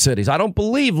people in these cities. I don't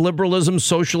believe liberalism,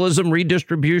 socialism,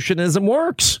 redistributionism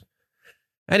works.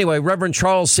 Anyway, Reverend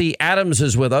Charles C. Adams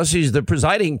is with us. He's the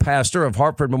presiding pastor of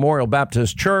Hartford Memorial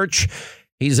Baptist Church.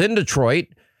 He's in Detroit.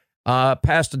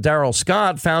 Pastor Darrell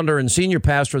Scott, founder and senior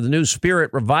pastor of the New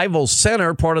Spirit Revival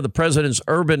Center, part of the President's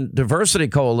Urban Diversity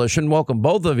Coalition. Welcome,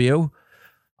 both of you.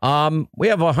 We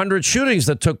have 100 shootings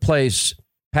that took place,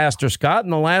 Pastor Scott, in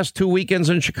the last 2 weekends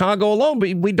in Chicago alone,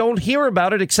 but we don't hear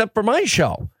about it except for my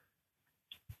show.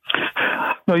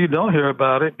 No, you don't hear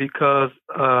about it because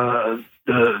the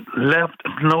left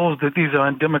knows that these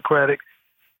are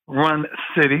Democratic-run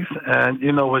cities, and,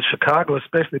 with Chicago,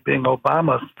 especially being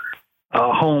Obama's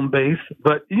home base.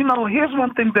 But, here's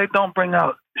one thing they don't bring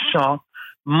out, Sean.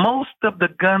 Most of the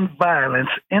gun violence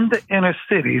in the inner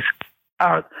cities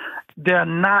they're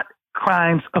not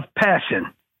crimes of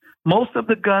passion. Most of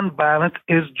the gun violence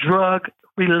is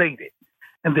drug-related,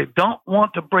 and they don't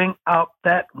want to bring out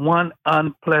that one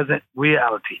unpleasant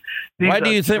reality. Why do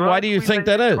you think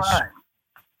that is? Crimes.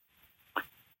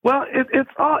 Well,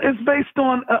 it's based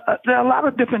on there are a lot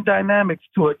of different dynamics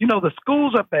to it. The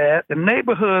schools are bad, the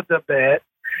neighborhoods are bad,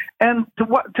 and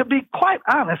to be quite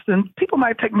honest, and people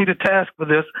might take me to task for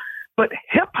this, but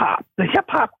the hip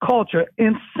hop culture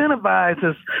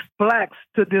incentivizes blacks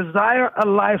to desire a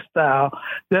lifestyle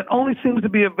that only seems to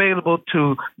be available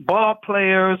to ball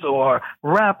players or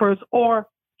rappers or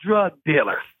drug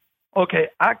dealers. Okay,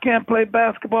 I can't play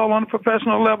basketball on a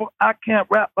professional level. I can't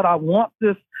rap, but I want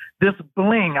this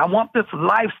bling. I want this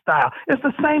lifestyle. It's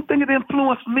the same thing that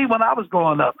influenced me when I was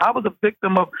growing up. I was a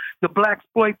victim of the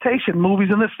blaxploitation movies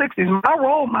in the 60s. My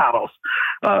role models,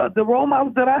 the role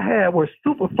models that I had were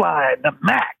Superfly and the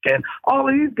Mac and all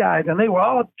of these guys, and they were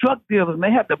all drug dealers, and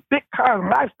they had the big cars and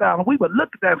lifestyle, and we would look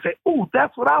at that and say, ooh,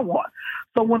 that's what I want.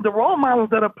 So when the role models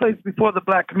that are placed before the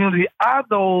black community are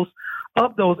those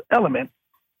elements,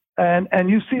 and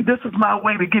you see, this is my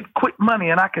way to get quick money,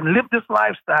 and I can live this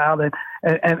lifestyle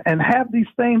and have these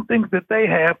same things that they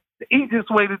have. The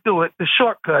easiest way to do it, the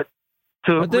shortcut,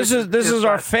 But this is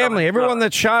our family. Everyone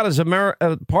that's shot is part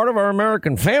of our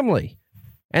American family.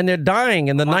 And they're dying.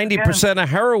 And the 90% of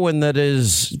heroin that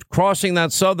is crossing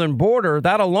that southern border,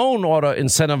 that alone ought to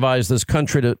incentivize this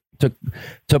country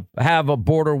to have a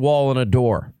border wall and a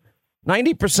door.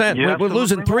 90%. Yeah, we're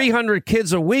losing 300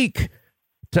 kids a week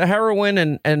to heroin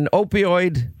and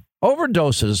opioid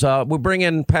overdoses. We bring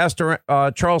in Pastor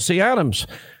Charles C. Adams.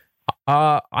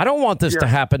 I don't want this to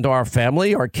happen to our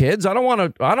family, our kids. I don't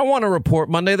want to report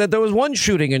Monday that there was one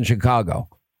shooting in Chicago.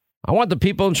 I want the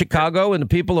people in Chicago and the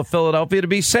people of Philadelphia to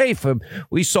be safe.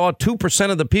 We saw 2%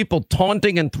 of the people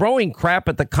taunting and throwing crap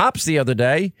at the cops the other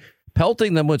day,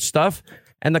 pelting them with stuff.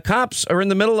 And the cops are in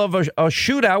the middle of a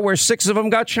shootout where 6 of them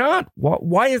got shot.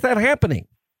 Why is that happening?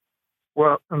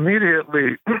 Well,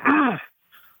 immediately,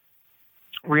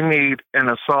 we need an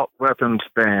assault weapons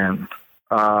ban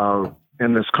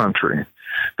in this country.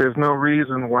 There's no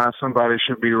reason why somebody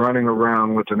should be running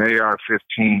around with an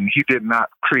AR-15. He did not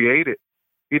create it.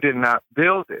 He did not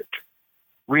build it.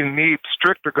 We need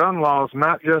stricter gun laws,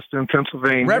 not just in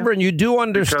Pennsylvania. Reverend, you do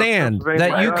understand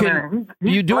that you can.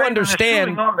 You do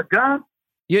understand. On the gun?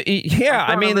 Yeah,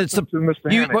 I mean, it's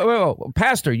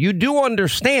Pastor. You do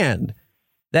understand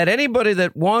that anybody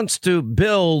that wants to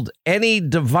build any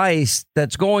device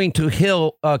that's going to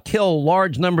kill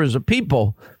large numbers of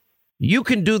people, you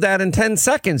can do that in 10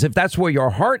 seconds if that's where your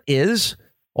heart is.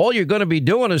 All you're going to be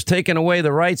doing is taking away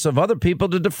the rights of other people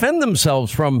to defend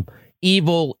themselves from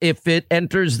evil if it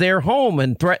enters their home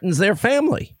and threatens their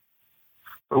family.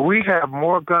 We have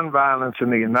more gun violence in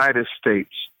the United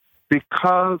States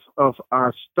because of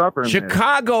our stubbornness.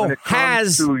 Chicago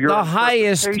has the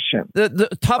highest, the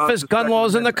toughest gun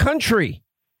laws in the country.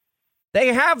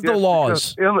 They have the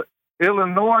laws.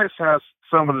 Illinois has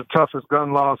some of the toughest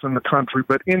gun laws in the country,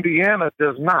 but Indiana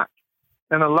does not.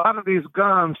 And a lot of these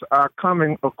guns are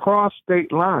coming across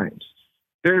state lines.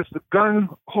 There's the gun.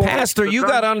 Pastor, you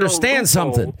got to understand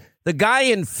something. The guy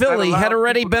in Philly had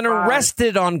already been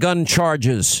arrested on gun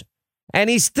charges, and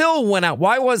he still went out.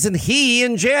 Why wasn't he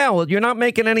in jail? You're not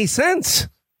making any sense.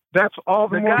 That's all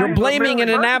the more. You're blaming an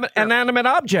inanimate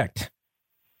object.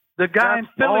 The guy in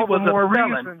Philly was a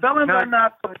felon. Felons are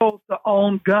not supposed to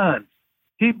own guns.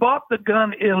 He bought the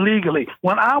gun illegally.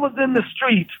 When I was in the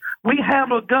streets, we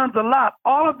handled guns a lot.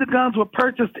 All of the guns were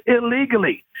purchased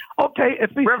illegally. Okay,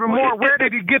 if he, Reverend Moore, where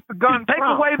did he get the gun from? Take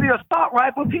away the assault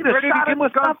rifles, he'd have shot him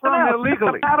with something else.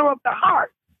 Illegally? It's a matter of the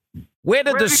heart. Where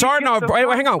did the Sarnoff?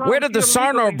 Hang on. Where did the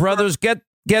Sarnoff brothers get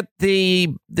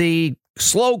the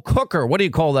slow cooker? What do you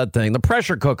call that thing? The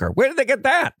pressure cooker. Where did they get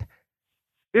that?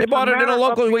 They bought it in a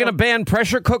local. We're going to ban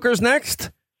pressure cookers next.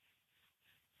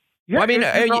 Yeah, I mean,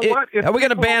 are we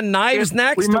going to ban knives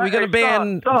next? Are we going to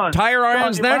ban tire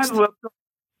irons next?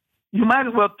 You might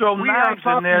as well throw knives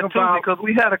in there, too, because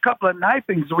we had a couple of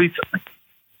knifings recently.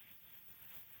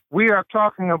 We are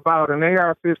talking about an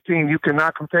AR-15. You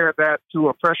cannot compare that to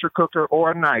a pressure cooker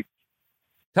or a knife.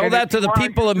 Tell that to the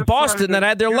people in Boston that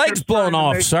had their legs blown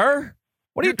off, sir.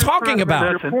 What are you talking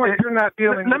about? You're not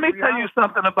dealing. Let me tell you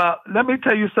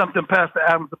something, Pastor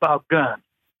Adams, about guns.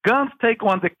 Guns take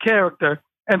on the character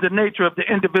and the nature of the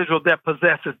individual that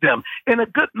possesses them. In a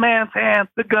good man's hand,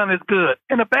 the gun is good.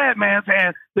 In a bad man's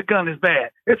hand, the gun is bad.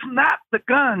 It's not the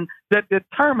gun that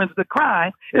determines the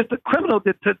crime. It's the criminal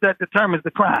that determines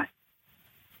the crime.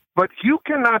 But you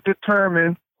cannot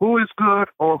determine who is good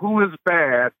or who is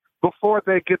bad before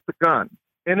they get the gun.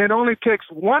 And it only takes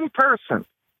one person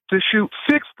to shoot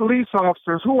 6 police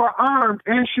officers who are armed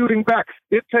and shooting back.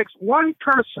 It takes one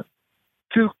person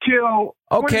to kill.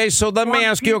 Okay, so let me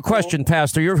ask you a question,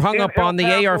 Pastor. You're hung up on the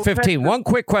AR-15. One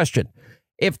quick question.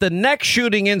 If the next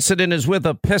shooting incident is with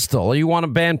a pistol, you want to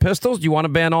ban pistols? Do you want to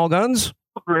ban all guns?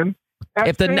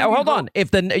 If the hold on, if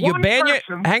the you ban your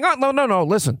hang on, no,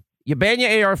 listen. You ban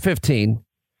your AR-15.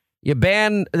 You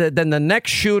ban then the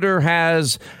next shooter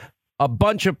has a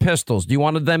bunch of pistols. Do you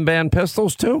want to then ban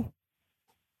pistols too?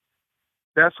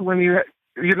 That's when you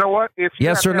know what? If you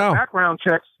yes have or no background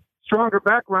checks. Stronger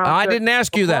background. I didn't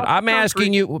ask you that. I'm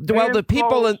asking you. Well, the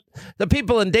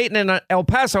people in Dayton and El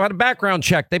Paso had a background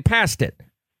check. They passed it.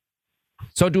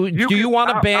 So do you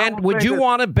want to ban? Would you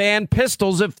want to ban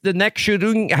pistols if the next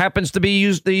shooting happens to be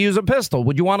used to use a pistol?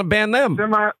 Would you want to ban them?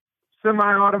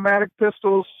 Semi-automatic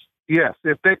pistols. Yes,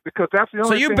 because that's the only.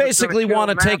 So you basically want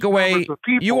to take away.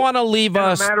 You want to leave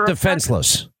us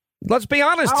defenseless. Let's be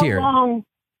honest here.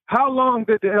 How long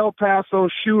did the El Paso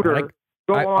shooter?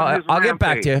 I'll get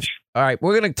back to you. All right,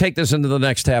 we're going to take this into the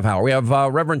next half hour. We have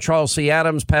Reverend Charles C.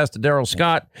 Adams, Pastor Darrell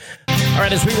Scott. All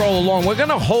right, as we roll along, we're going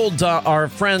to hold our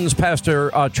friends,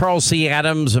 Pastor Charles C.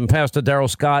 Adams and Pastor Darrell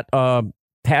Scott,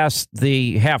 past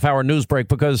the half-hour news break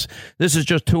because this is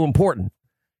just too important.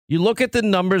 You look at the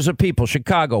numbers of people.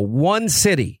 Chicago, one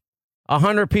city,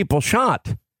 100 people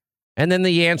shot. And then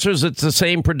the answer is it's the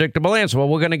same predictable answer. Well,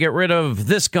 we're going to get rid of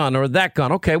this gun or that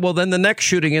gun. Okay, well, then the next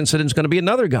shooting incident is going to be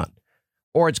another gun.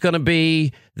 Or it's going to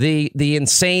be the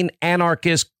insane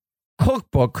anarchist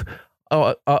cookbook,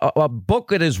 a book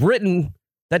that is written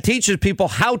that teaches people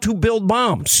how to build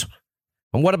bombs.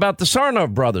 And what about the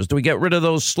Sarnov brothers? Do we get rid of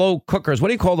those slow cookers? What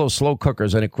do you call those slow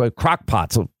cookers? Any crock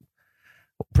pots,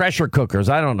 pressure cookers?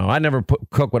 I don't know. I never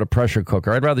cook with a pressure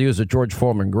cooker. I'd rather use a George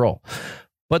Foreman grill.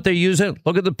 But they're using,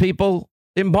 look at the people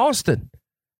in Boston.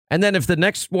 And then if the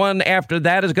next one after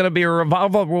that is going to be a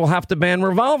revolver, we'll have to ban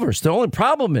revolvers. The only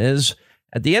problem is,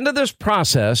 at the end of this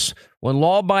process, when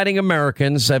law-abiding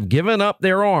Americans have given up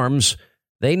their arms,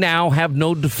 they now have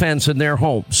no defense in their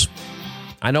homes.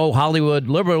 I know Hollywood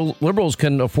liberals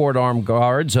can afford armed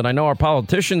guards, and I know our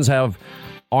politicians have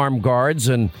armed guards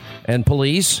and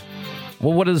police.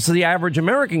 Well, what does the average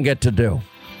American get to do?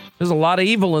 There's a lot of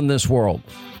evil in this world.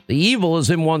 The evil is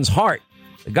in one's heart.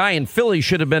 The guy in Philly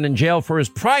should have been in jail for his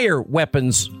prior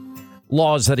weapons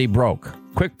laws that he broke.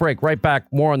 Quick break, right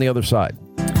back. More on the other side.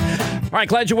 All right,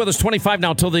 glad you're with us. 25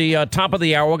 now till the top of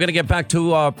the hour. We're going to get back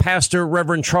to Pastor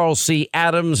Reverend Charles C.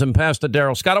 Adams and Pastor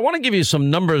Darrell Scott. I want to give you some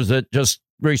numbers that just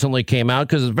recently came out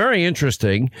because it's very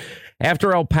interesting.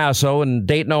 After El Paso and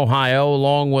Dayton, Ohio,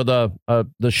 along with the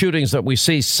shootings that we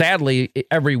see, sadly,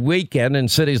 every weekend in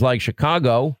cities like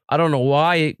Chicago, I don't know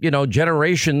why,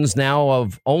 generations now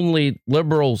of only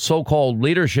liberal so-called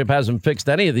leadership hasn't fixed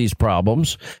any of these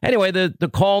problems. Anyway, the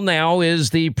call now is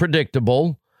the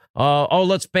predictable.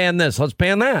 Let's ban this. Let's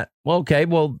ban that. Well, okay,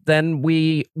 well, then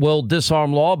we will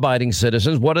disarm law-abiding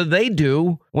citizens. What do they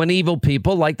do when evil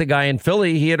people, like the guy in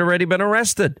Philly, he had already been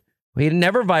arrested? He had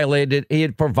never violated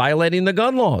for violating the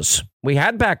gun laws. We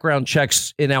had background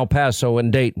checks in El Paso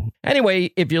and Dayton.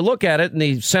 Anyway, if you look at it in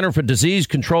the Center for Disease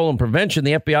Control and Prevention,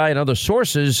 the FBI and other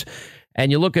sources,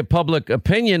 and you look at public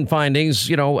opinion findings,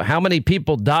 how many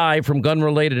people die from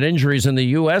gun-related injuries in the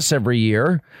U.S. every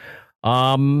year?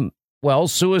 Well,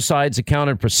 suicides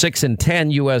accounted for 6 in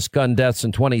 10 U.S. gun deaths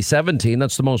in 2017.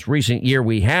 That's the most recent year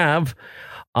we have.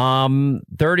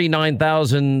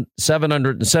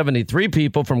 39,773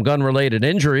 people from gun-related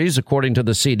injuries, according to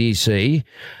the CDC.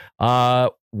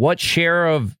 What share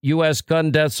of U.S.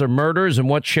 gun deaths are murders and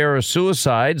what share are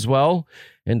suicides? Well,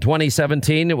 in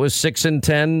 2017, it was 6 in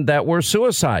 10 that were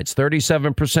suicides,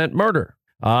 37% murder.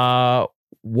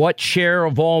 What share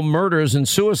of all murders and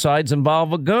suicides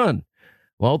involve a gun?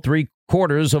 Well,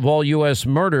 3/4 of all U.S.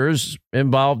 murders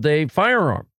involved a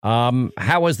firearm.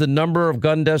 How has the number of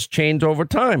gun deaths changed over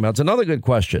time? That's another good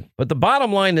question. But the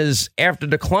bottom line is, after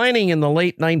declining in the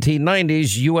late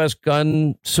 1990s, U.S.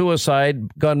 gun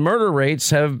murder rates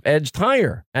have edged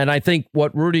higher. And I think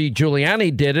what Rudy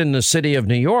Giuliani did in the city of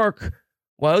New York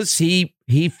was he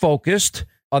focused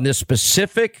on the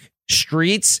specific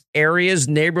streets, areas,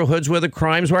 neighborhoods where the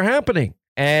crimes were happening.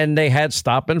 And they had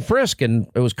stop and frisk, and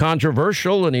it was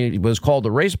controversial, and he was called a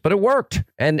racist, but it worked,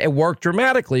 and it worked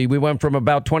dramatically. We went from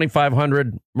about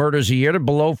 2,500 murders a year to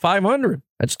below 500.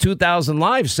 That's 2,000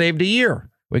 lives saved a year.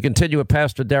 We continue with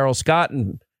Pastor Darrell Scott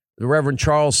and the Reverend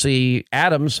Charles C.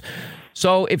 Adams.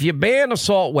 So if you ban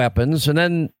assault weapons, and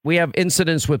then we have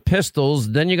incidents with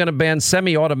pistols, then you're going to ban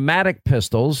semi-automatic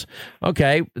pistols.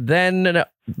 Okay, then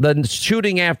the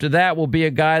shooting after that will be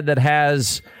a guy that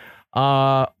has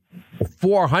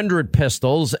 400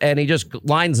 pistols, and he just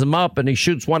lines them up and he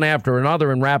shoots one after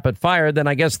another in rapid fire. Then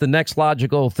I guess the next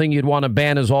logical thing you'd want to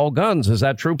ban is all guns. Is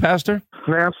that true, Pastor?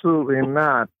 Absolutely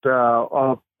not.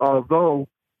 Although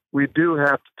we do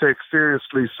have to take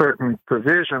seriously certain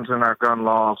provisions in our gun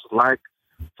laws, like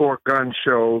for gun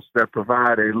shows that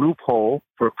provide a loophole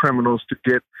for criminals to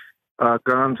get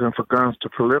guns and for guns to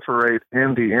proliferate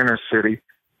in the inner city.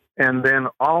 And then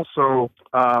also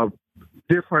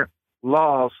different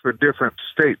laws for different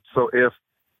states. So if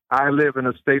I live in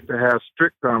a state that has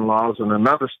strict gun laws and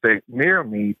another state near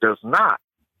me does not,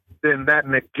 then that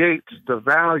negates the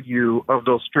value of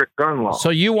those strict gun laws. So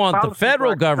you want the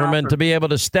federal government to be able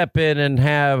to step in and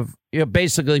have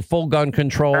basically full gun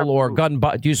control. Absolutely.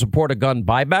 Or do you support a gun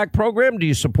buyback program? Do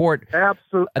you support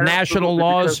national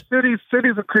laws? Cities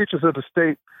are creatures of the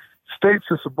state. States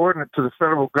are subordinate to the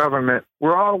federal government.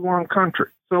 We're all one country.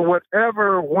 So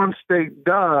whatever one state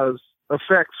does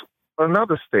affects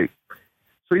another state.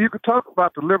 So you could talk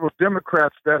about the liberal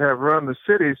Democrats that have run the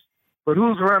cities, but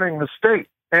who's running the state?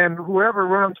 And whoever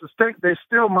runs the state, they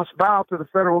still must bow to the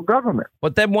federal government.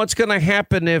 But then what's going to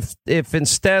happen if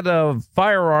instead of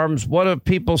firearms, what if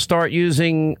people start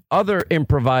using other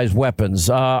improvised weapons?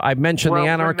 I mentioned the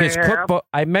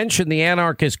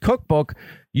anarchist cookbook.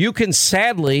 You can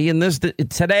sadly,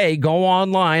 today, go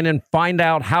online and find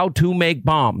out how to make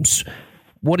bombs.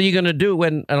 What are you going to do?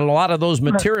 And a lot of those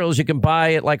materials you can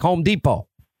buy at like Home Depot.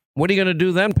 What are you going to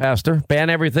do then, Pastor? Ban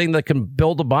everything that can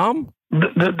build a bomb?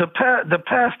 The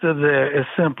pastor there is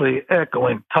simply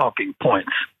echoing talking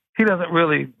points. He doesn't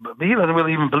really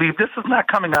even believe this is not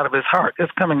coming out of his heart.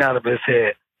 It's coming out of his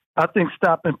head. I think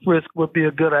stop and frisk would be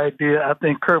a good idea. I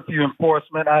think curfew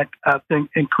enforcement. I think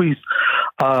increased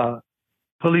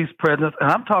police presence.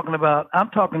 And I'm talking about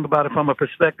it from a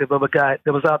perspective of a guy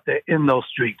that was out there in those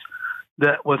streets,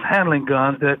 that was handling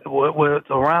guns, that was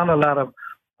around a lot of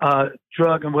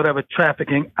drug and whatever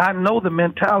trafficking. I know the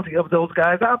mentality of those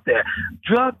guys out there.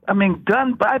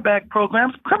 Gun buyback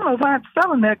programs, criminals aren't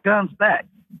selling their guns back.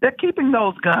 They're keeping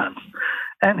those guns.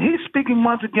 And he's speaking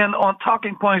once again on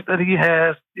talking points that he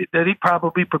has, that he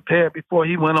probably prepared before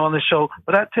he went on the show.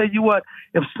 But I tell you what,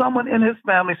 if someone in his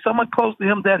family, someone close to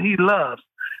him that he loves,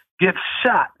 gets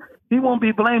shot, he won't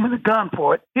be blaming the gun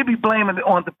for it. He'll be blaming it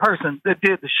on the person that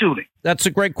did the shooting. That's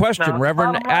a great question. Now,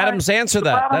 Reverend Adams, answer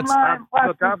that. I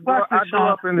grew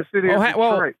up in the city of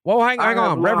Detroit. Hang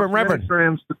on. Reverend.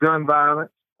 Friends to gun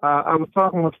violence. I was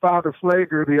talking with Father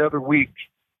Flager the other week,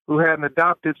 who had an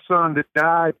adopted son that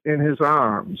died in his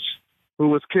arms, who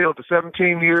was killed at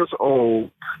 17 years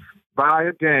old by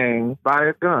a gang, by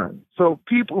a gun. So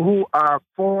people who are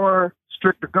for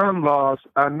stricter gun laws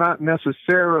are not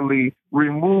necessarily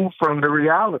removed from the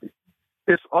reality.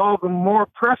 It's all the more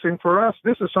pressing for us.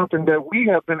 This is something that we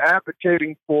have been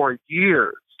advocating for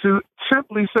years. To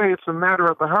simply say it's a matter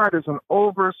of the heart is an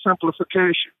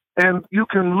oversimplification. And you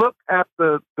can look at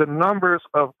the numbers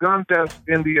of gun deaths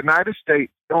in the United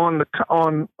States on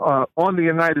the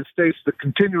United States, the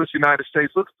continuous United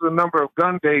States. Look at the number of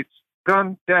gun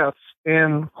deaths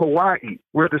in Hawaii,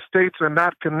 where the states are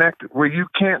not connected, where you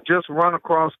can't just run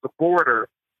across the border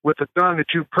with a gun that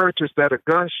you purchased at a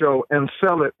gun show and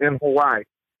sell it in Hawaii,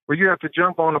 where you have to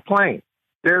jump on a plane.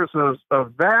 There's a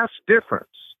vast difference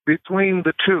between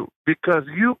the two, because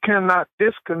you cannot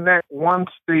disconnect one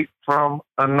state from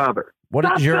another.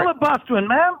 Stop filibustering,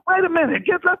 man. Wait a minute.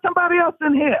 Let somebody else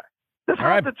in here. This is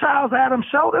not the Charles Adams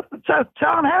show. This is the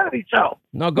Charles Hannity show.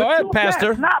 No, go ahead,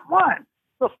 Pastor. Not one.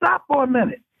 So stop for a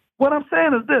minute. What I'm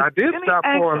saying is this. I did stop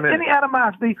for a minute. Any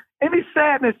animosity, any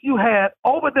sadness you had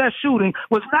over that shooting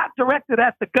was not directed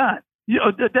at the gun.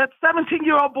 That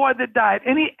 17-year-old boy that died,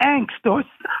 any angst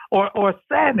or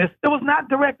sadness, it was not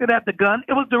directed at the gun.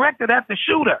 It was directed at the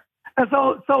shooter. And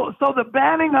so the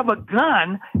banning of a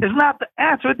gun is not the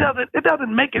answer. It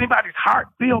doesn't make anybody's heart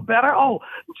feel better. Oh,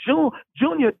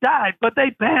 Junior died, but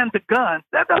they banned the gun.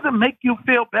 That doesn't make you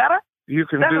feel better. You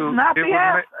can that do. Is not the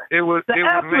answer. The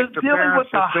answer is dealing with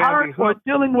the heart or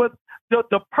dealing with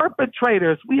the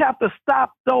perpetrators. We have to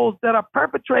stop those that are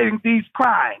perpetrating these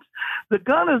crimes. The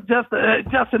gun is just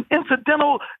an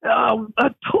incidental a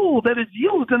tool that is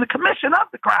used in the commission of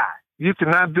the crime. You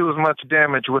cannot do as much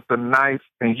damage with a knife,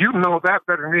 and you know that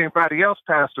better than anybody else,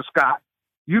 Pastor Scott.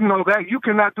 You know that. You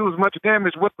cannot do as much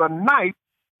damage with a knife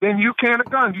than you can a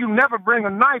gun. You never bring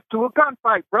a knife to a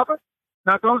gunfight, brother.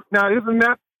 Now, isn't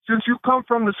that, since you come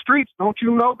from the streets, don't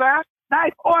you know that?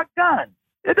 Knife or gun.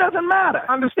 It doesn't matter.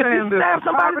 Understand that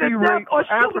the poverty rate for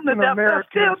African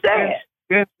Americans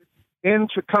in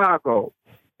Chicago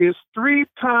is 3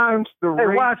 times the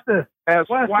rate as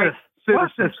white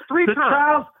citizens. 3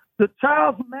 times. The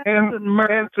Charles Manson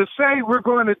murder. And to say we're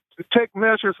going to take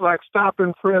measures like stop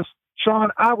and frisk,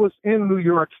 Sean, I was in New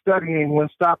York studying when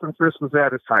stop and frisk was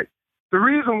at its height. The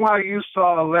reason why you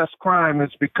saw less crime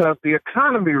is because the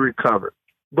economy recovered.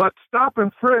 But stop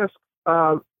and frisk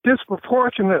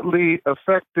disproportionately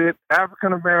affected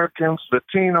African Americans,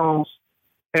 Latinos,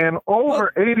 and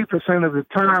over 80% of the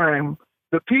time,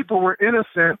 the people were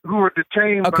innocent who were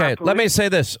detained. Okay, let me say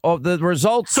this. The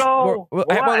results.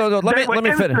 Let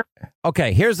me finish.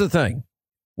 Okay, here's the thing.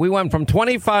 We went from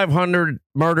 2,500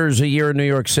 murders a year in New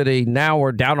York City. Now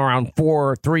we're down around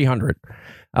 300.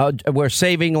 We're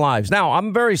saving lives. Now,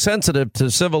 I'm very sensitive to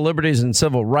civil liberties and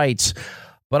civil rights,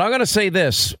 but I'm going to say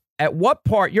this. At what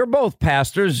part, you're both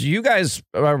pastors, you guys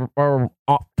are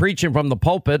preaching from the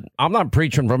pulpit. I'm not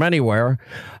preaching from anywhere.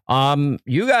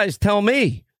 You guys tell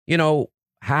me,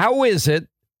 how is it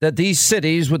that these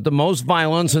cities with the most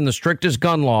violence and the strictest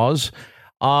gun laws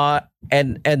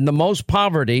and the most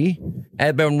poverty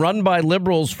have been run by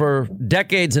liberals for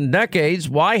decades and decades?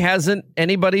 Why hasn't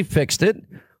anybody fixed it?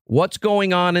 What's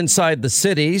going on inside the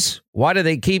cities? Why do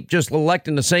they keep just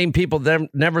electing the same people that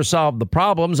never solve the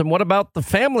problems? And what about the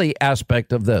family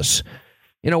aspect of this?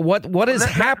 What has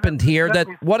happened here?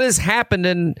 What has happened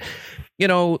in,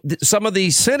 some of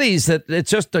these cities that it's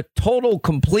just a total,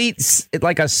 complete,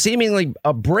 like seemingly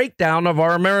a breakdown of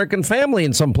our American family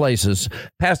in some places.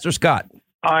 Pastor Scott.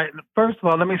 All right. First of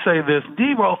all, let me say this.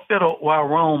 Nero fiddled while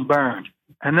Rome burned.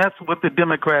 And that's what the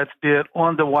Democrats did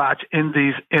on the watch in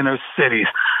these inner cities.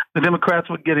 The Democrats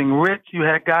were getting rich. You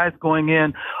had guys going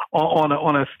in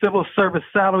on a civil service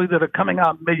salary that are coming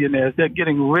out millionaires. They're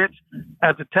getting rich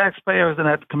at the taxpayers and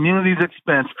at the community's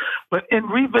expense. But in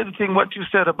revisiting what you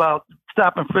said about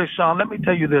stop and frisk, Sean, let me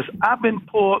tell you this. I've been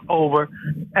pulled over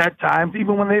at times,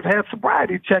 even when they've had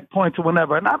sobriety checkpoints or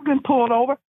whatever, and I've been pulled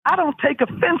over. I don't take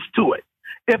offense to it.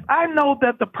 If I know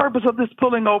that the purpose of this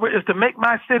pulling over is to make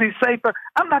my city safer,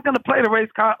 I'm not going to play the race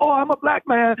card. Oh, I'm a black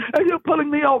man, and you're pulling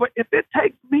me over. If it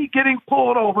takes me getting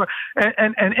pulled over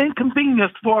and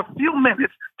inconvenienced for a few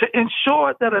minutes to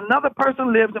ensure that another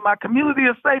person lives and my community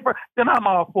is safer, then I'm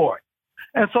all for it.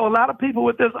 And so a lot of people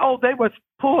with this, they were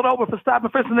pulled over for stop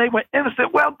and frisk and they were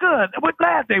innocent. Well, good. We're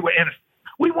glad they were innocent.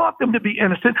 We want them to be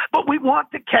innocent, but we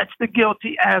want to catch the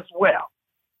guilty as well.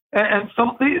 And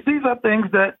so these are things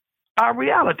that are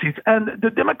realities. And the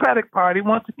Democratic Party,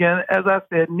 once again, as I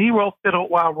said, Nero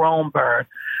fiddled while Rome burned.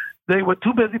 They were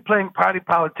too busy playing party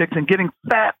politics and getting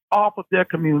fat off of their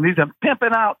communities and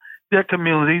pimping out their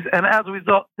communities. And as a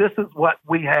result, this is what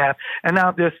we have. And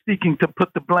now they're seeking to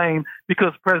put the blame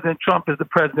because President Trump is the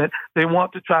president. They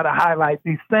want to try to highlight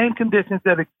these same conditions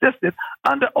that existed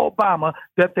under Obama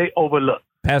that they overlooked.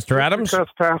 Pastor Adams?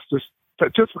 Just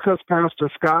because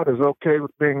Pastor Scott is okay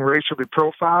with being racially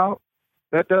profiled,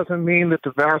 that doesn't mean that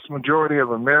the vast majority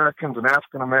of Americans and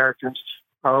African Americans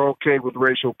are okay with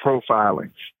racial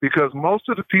profiling, because most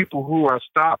of the people who are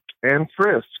stopped and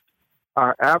frisked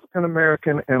are African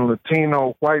American and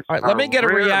Latino whites. All right, let me get a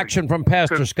reaction from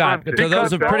Pastor Scott. Because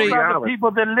those are the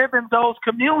people that live in those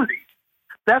communities.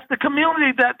 That's the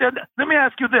community that. Let me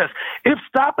ask you this: if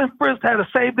stop and frisk had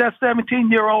saved that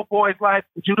 17-year-old boy's life,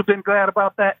 would you have been glad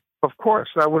about that? Of course,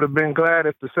 I would have been glad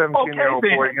if the 17-year-old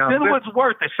boy then it was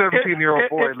worth it. 17-year-old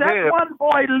boy if that one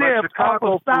boy lived off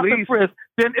of stop and frisk,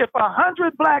 then if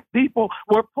 100 black people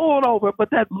were pulled over, but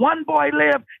that one boy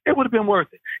lived, it would have been worth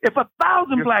it. If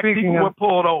 1,000 black people were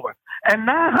pulled over and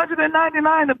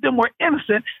 999 of them were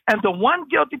innocent, and the one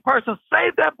guilty person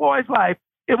saved that boy's life,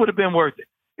 it would have been worth it.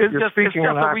 It's just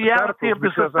a reality of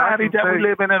the society that we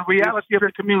live in and reality of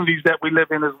the communities that we live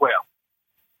in as well.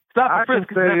 I can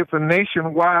say if a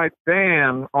nationwide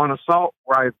ban on assault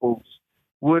rifles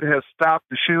would have stopped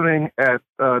the shooting at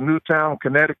Newtown,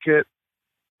 Connecticut,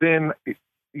 then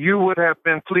you would have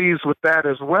been pleased with that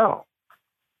as well.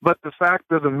 But the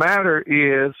fact of the matter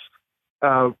is,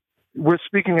 we're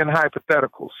speaking in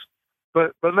hypotheticals.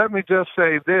 But let me just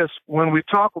say this. When we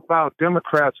talk about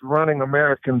Democrats running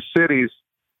American cities,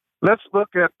 let's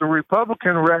look at the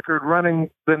Republican record running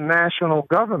the national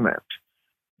government.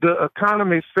 The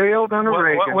economy failed under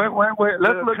Reagan. Wait.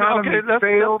 Let's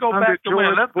go back to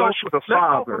George Bush the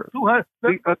father.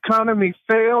 The economy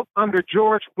failed under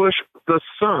George Bush the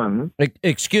son.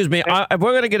 Excuse me. We're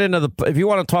going to get into if you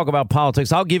want to talk about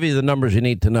politics, I'll give you the numbers you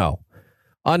need to know.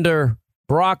 Under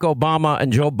Barack Obama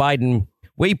and Joe Biden,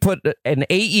 we put in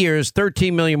 8 years,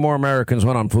 13 million more Americans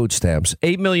went on food stamps,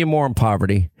 8 million more in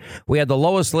poverty. We had the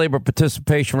lowest labor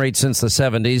participation rate since the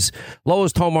 70s,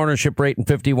 lowest home ownership rate in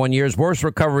 51 years, worst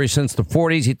recovery since the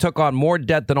 40s. He took on more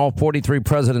debt than all 43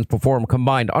 presidents before him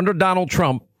combined. Under Donald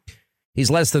Trump, he's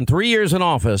less than 3 years in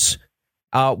office.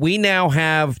 We now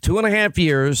have 2.5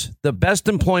 years, the best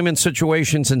employment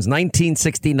situation since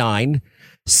 1969.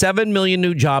 7 million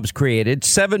new jobs created,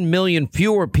 7 million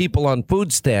fewer people on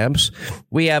food stamps.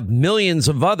 We have millions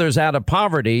of others out of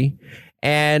poverty,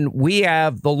 and we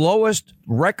have the lowest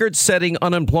record-setting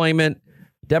unemployment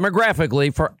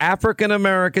demographically for African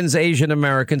Americans, Asian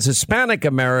Americans, Hispanic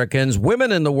Americans,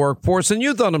 women in the workforce, and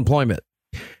youth unemployment.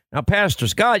 Now, Pastor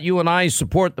Scott, you and I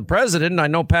support the president. I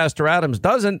know Pastor Adams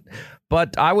doesn't,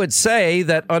 but I would say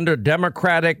that under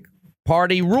Democratic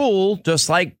Party rule, just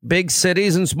like big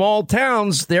cities and small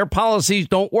towns, their policies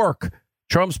don't work.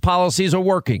 Trump's policies are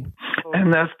working.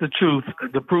 And that's the truth.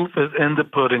 The proof is in the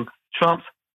pudding. Trump's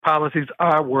policies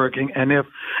are working, and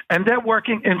they're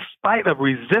working in spite of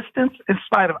resistance, in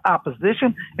spite of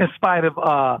opposition, in spite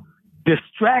of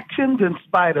distractions, in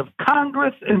spite of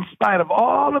Congress, in spite of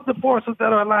all of the forces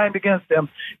that are aligned against him.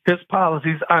 His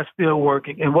policies are still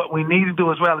working. And what we need to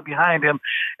do is rally behind him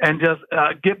and just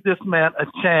give this man a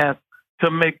chance to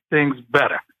make things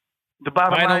better. The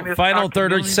bottom line is final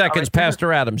 30 seconds,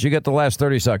 Pastor Adams. You get the last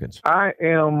 30 seconds. I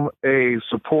am a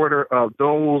supporter of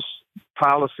those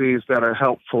policies that are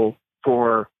helpful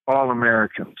for all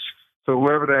Americans. So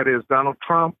whoever that is, Donald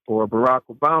Trump or Barack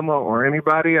Obama or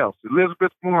anybody else,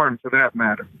 Elizabeth Warren for that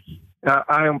matter,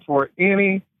 I am for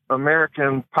any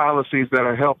American policies that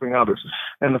are helping others.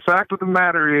 And the fact of the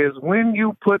matter is, when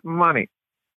you put money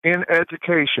in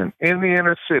education, in the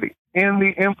inner city, in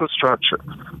the infrastructure,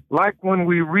 like when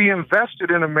we reinvested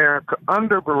in America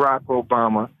under Barack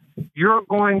Obama, you're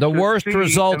going to the worst see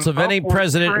results an of any upward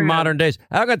president in trend. modern days.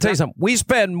 I'm going to tell you something. We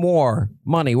spend more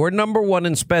money. We're number one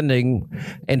in spending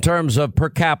in terms of per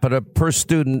capita, per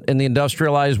student in the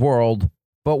industrialized world,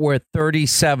 but we're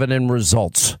 37 in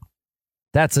results.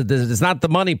 It's not the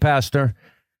money, Pastor.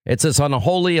 It's this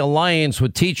unholy alliance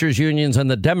with teachers' unions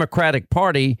and the Democratic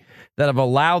Party that have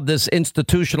allowed this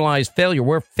institutionalized failure.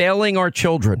 We're failing our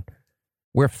children.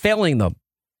 We're failing them.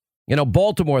 You know,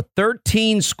 Baltimore,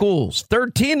 13 schools,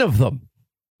 13 of them,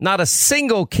 not a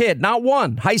single kid, not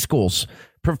one, high schools,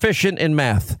 proficient in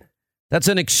math. That's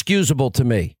inexcusable to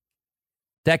me.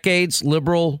 Decades,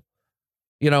 liberal,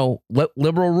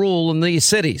 liberal rule in these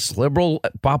cities, liberal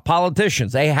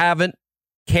politicians, they haven't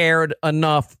cared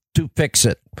enough to fix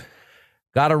it.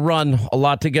 Got to run. A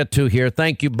lot to get to here.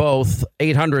 Thank you both.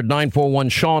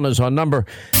 800-941-SEAN is our number.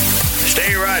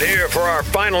 Stay right here for our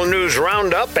final news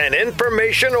roundup and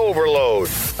information overload.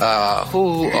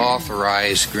 Who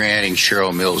authorized granting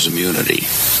Cheryl Mills immunity?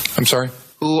 I'm sorry?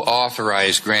 Who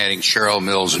authorized granting Cheryl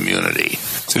Mills immunity?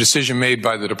 It's a decision made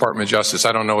by the Department of Justice.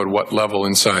 I don't know at what level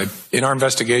inside. In our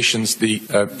investigations,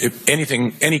 if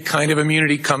any kind of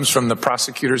immunity comes from the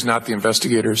prosecutors, not the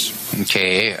investigators.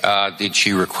 Okay. Did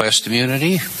she request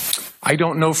immunity? I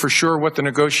don't know for sure what the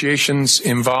negotiations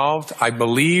involved. I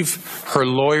believe her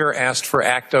lawyer asked for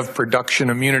act of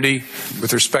production immunity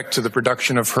with respect to the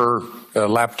production of her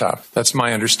laptop. That's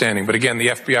my understanding. But again, the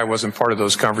FBI wasn't part of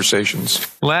those conversations.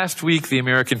 Last week, the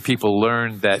American people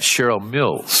learned that Cheryl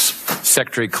Mills,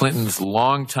 Secretary Clinton's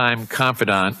longtime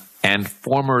confidant and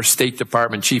former State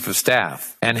Department Chief of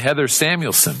Staff, and Heather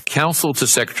Samuelson, counsel to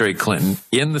Secretary Clinton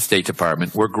in the State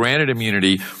Department, were granted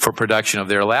immunity for production of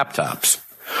their laptops.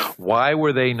 Why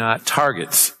were they not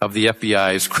targets of the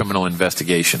FBI's criminal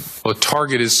investigation? Well, a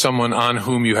target is someone on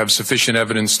whom you have sufficient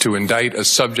evidence to indict. A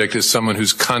subject is someone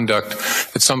whose conduct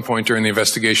at some point during the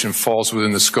investigation falls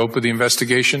within the scope of the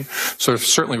investigation. So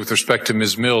certainly with respect to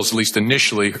Ms. Mills, at least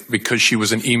initially, because she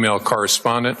was an email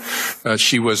correspondent,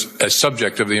 she was a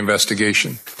subject of the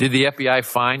investigation. Did the FBI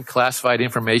find classified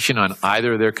information on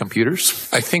either of their computers?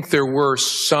 I think there were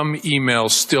some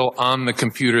emails still on the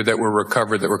computer that were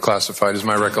recovered that were classified, is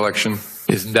my recollection.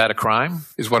 Isn't that a crime?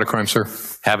 Is what a crime, sir?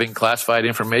 Having classified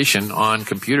information on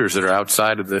computers that are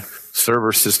outside of the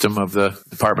server system of the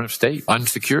Department of State,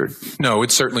 unsecured. No,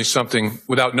 it's certainly something,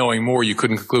 without knowing more, you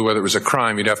couldn't conclude whether it was a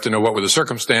crime. You'd have to know what were the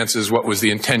circumstances, what was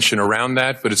the intention around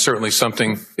that, but it's certainly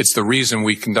something, it's the reason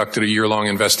we conducted a year-long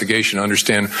investigation to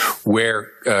understand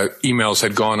where emails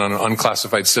had gone on an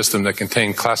unclassified system that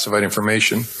contained classified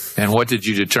information. And what did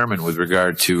you determine with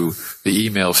regard to the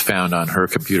emails found on her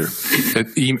computer?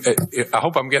 I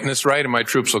hope I'm getting this right, and my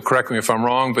troops will correct me if I'm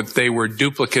wrong, but they were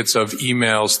duplicates of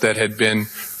emails that had been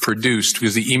produced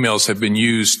because the emails had been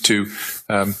used to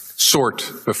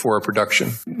sort before a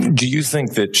production. Do you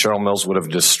think that Cheryl Mills would have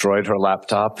destroyed her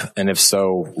laptop? And if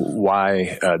so,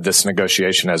 why this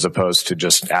negotiation as opposed to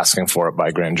just asking for it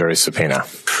by grand jury subpoena?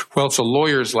 Well, it's a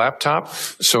lawyer's laptop.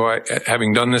 So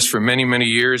having done this for many, many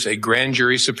years, a grand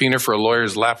jury subpoena for a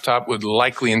lawyer's laptop would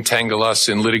likely entangle us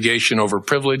in litigation over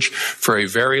privilege for a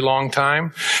very long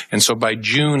time. And so by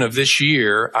June of this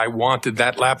year, I wanted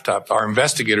that laptop. Our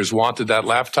investigators wanted that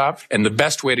laptop. And the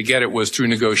best way to get it was through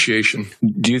negotiation.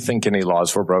 Do you think any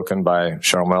laws were broken by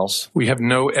Cheryl Mills? We have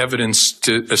no evidence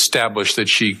to establish that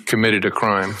she committed a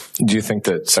crime. Do you think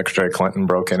that Secretary Clinton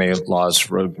broke any laws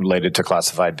related to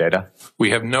classified data?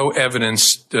 We have no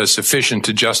evidence sufficient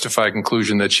to justify a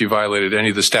conclusion that she violated any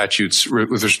of the statutes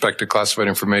with respect to classified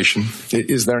information.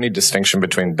 Is there any distinction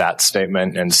between that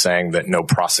statement and saying that no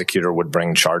prosecutor would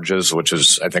bring charges, which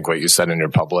is, I think, what you said in your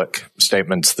public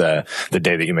statements the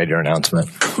day that you made your announcement?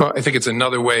 Well, I think it's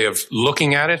another way of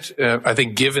looking at it. I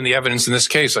think given the evidence in this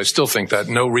case, I still think that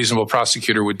no reasonable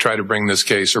prosecutor would try to bring this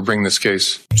case.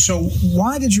 So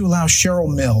why did you allow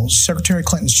Cheryl Mills, Secretary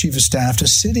Clinton's chief of staff, to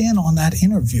sit in on that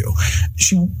interview?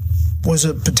 She was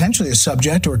potentially a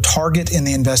subject or a target in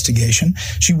the investigation.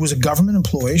 She was a government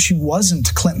employee. She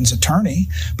wasn't Clinton's attorney,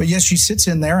 but yes, she sits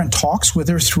in there and talks with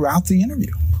her throughout the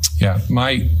interview. Yeah,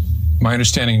 my My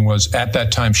understanding was at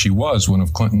that time she was one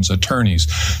of Clinton's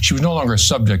attorneys. She was no longer a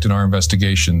subject in our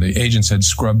investigation. The agents had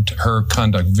scrubbed her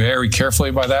conduct very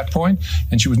carefully by that point,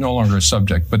 and she was no longer a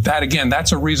subject. But that, again,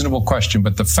 that's a reasonable question.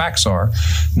 But the facts are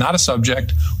not a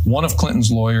subject, one of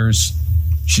Clinton's lawyers.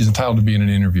 She's entitled to be in an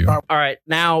interview. All right.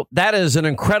 Now, that is an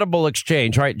incredible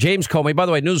exchange. All right. James Comey, by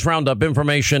the way, News Roundup,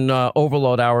 Information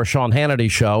Overload Hour, Sean Hannity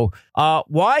show.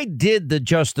 Why did the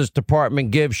Justice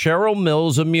Department give Cheryl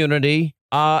Mills immunity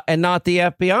and not the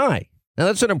FBI? Now,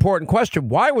 that's an important question.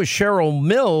 Why was Cheryl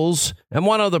Mills and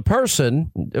one other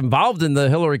person involved in the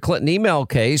Hillary Clinton email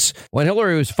case, when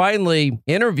Hillary was finally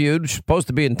interviewed, supposed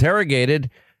to be interrogated?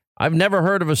 I've never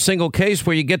heard of a single case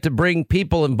where you get to bring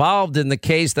people involved in the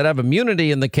case that have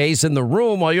immunity in the case in the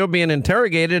room while you're being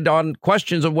interrogated on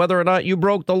questions of whether or not you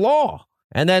broke the law.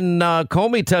 And then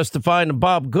Comey testifying to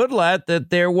Bob Goodlatte that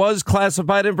there was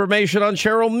classified information on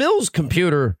Cheryl Mills'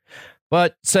 computer,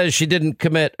 but says she didn't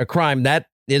commit a crime. That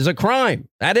is a crime.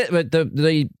 That is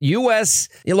the U.S.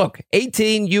 Look,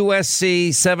 18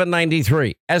 U.S.C.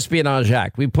 793 Espionage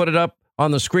Act. We put it up on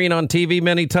the screen on TV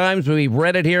many times. We've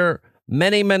read it here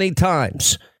many, many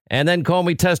times. And then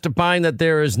Comey testifying that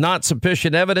there is not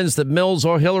sufficient evidence that Mills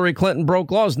or Hillary Clinton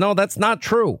broke laws. No, that's not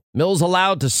true. Mills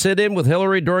allowed to sit in with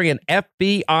Hillary during an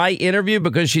FBI interview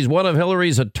because she's one of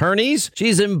Hillary's attorneys.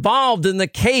 She's involved in the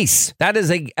case. That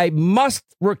is a must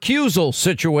recusal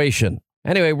situation.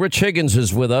 Anyway, Rich Higgins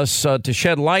is with us to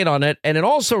shed light on it. And it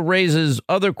also raises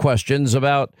other questions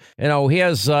about, he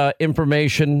has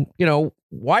information,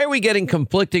 why are we getting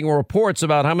conflicting reports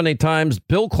about how many times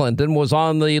Bill Clinton was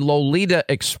on the Lolita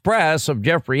Express of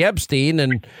Jeffrey Epstein,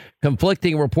 and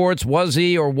conflicting reports, was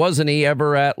he or wasn't he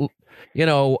ever at,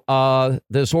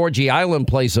 this Orgy Island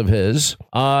place of his?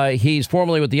 He's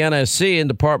formerly with the NSC and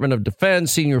Department of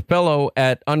Defense, senior fellow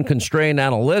at Unconstrained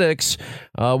Analytics.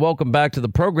 Welcome back to the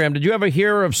program. Did you ever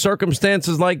hear of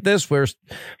circumstances like this where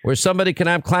somebody can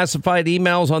have classified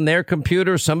emails on their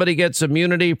computer? Somebody gets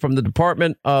immunity from the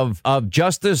Department of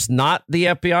Justice, not the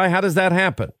FBI. How does that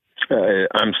happen?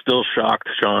 I'm still shocked,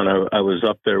 Sean. I was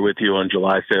up there with you on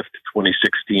July 5th,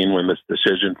 2016, when this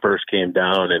decision first came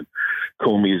down, and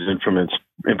Comey's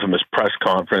infamous press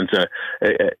conference.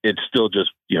 It's still just,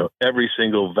 every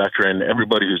single veteran,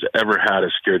 everybody who's ever had a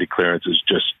security clearance is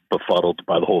just befuddled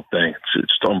by the whole thing.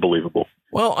 It's unbelievable.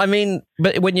 Well,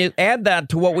 but when you add that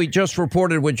to what we just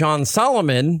reported with John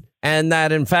Solomon, and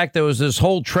that, in fact, there was this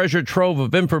whole treasure trove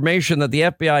of information that the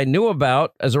FBI knew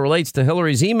about as it relates to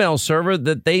Hillary's email server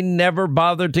that they never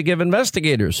bothered to give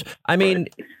investigators.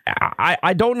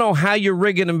 I don't know how you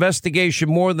rig an investigation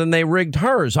more than they rigged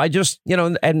hers. I just,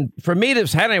 and for me to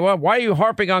say, well, why are you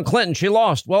harping on Clinton? She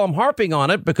lost. Well, I'm harping on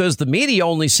it because the media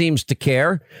only seems to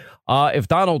care if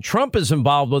Donald Trump is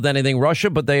involved with anything Russia,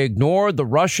 but they ignored the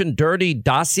Russian dirty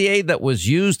dossier that was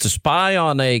used to spy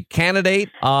on a candidate.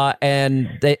 And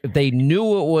they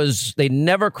knew it was, they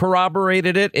never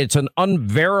corroborated it. It's an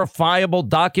unverifiable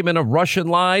document of Russian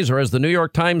lies, or as the New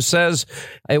York Times says,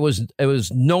 it was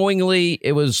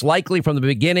likely from the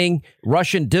beginning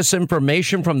Russian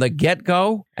disinformation from the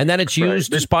get-go. And then it's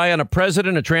used to spy on a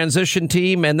president, a transition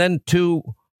team, and then to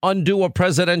undo a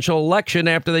presidential election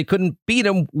after they couldn't beat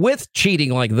him with cheating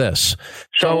like this.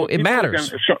 So it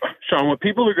matters. Sean, what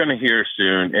people are going to hear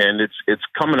soon, and it's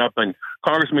coming up, and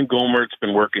Congressman Gohmert's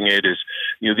been working it, is,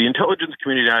 the intelligence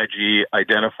community IG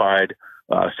identified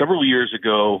several years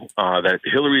ago that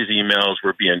Hillary's emails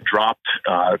were being dropped,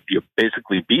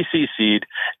 basically BCC'd.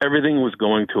 Everything was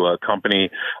going to a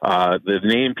company. The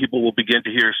name people will begin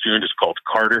to hear soon is called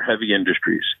Carter Heavy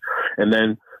Industries. And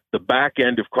then the back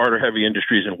end of Carter Heavy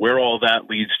Industries and where all that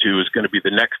leads to is going to be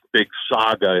the next big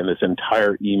saga in this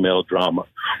entire email drama.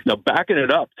 Now, backing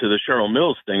it up to the Cheryl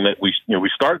Mills thing that we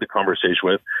started the conversation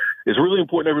with is really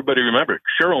important. Everybody remember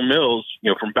Cheryl Mills,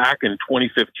 from back in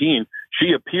 2015,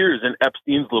 she appears in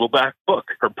Epstein's little black book.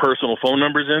 Her personal phone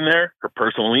number's in there. Her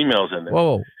personal email's in there.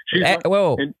 Whoa.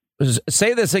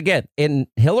 Say this again. In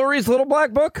Hillary's little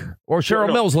black book or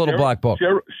Cheryl Mills' little black book?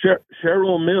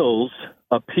 Cheryl Mills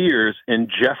appears in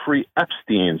Jeffrey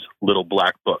Epstein's little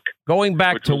black book. Going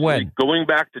back to when? Going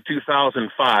back to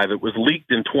 2005. It was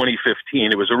leaked in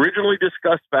 2015. It was originally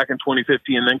discussed back in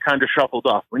 2015 and then kind of shuffled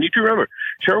off. We need to remember,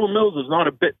 Cheryl Mills is not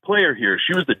a bit player here.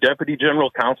 She was the Deputy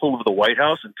General Counsel of the White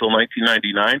House until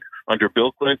 1999 under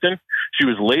Bill Clinton. She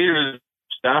was later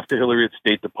staff to Hillary at the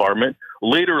State Department,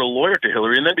 later a lawyer to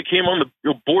Hillary, and then became on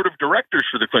the board of directors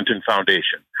for the Clinton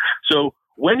Foundation. So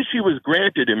when she was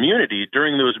granted immunity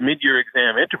during those mid-year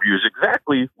exam interviews,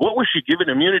 exactly what was she given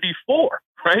immunity for,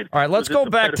 right? All right, let's go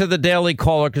back to the Daily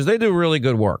Caller because they do really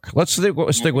good work. Let's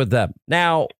stick with them.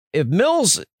 Now, if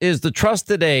Mills is the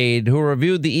trusted aide who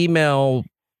reviewed the email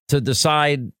to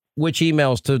decide which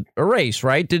emails to erase,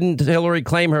 right? Didn't Hillary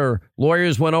claim her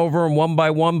lawyers went over them one by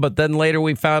one, but then later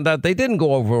we found out they didn't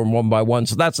go over them one by one.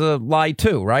 So that's a lie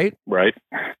too, right? Right.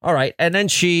 All right. And then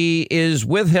she is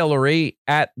with Hillary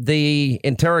at the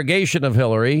interrogation of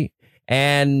Hillary.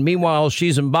 And meanwhile,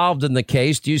 she's involved in the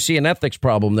case. Do you see an ethics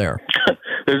problem there?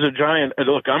 There's a giant,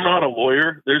 look, I'm not a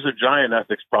lawyer. There's a giant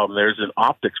ethics problem. There's an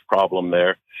optics problem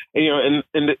there. And,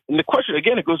 and the question,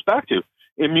 again, it goes back to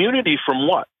immunity from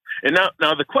what? And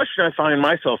now the question I find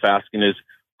myself asking is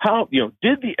how,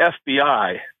 did the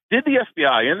FBI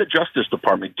and the Justice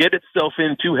Department get itself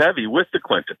in too heavy with the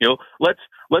Clinton?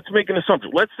 Let's make an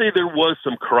assumption. Let's say there was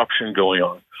some corruption going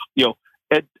on.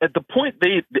 At the point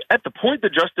the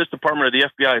Justice Department or the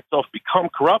FBI itself become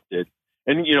corrupted,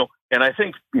 and I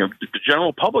think the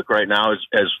general public right now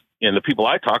as and the people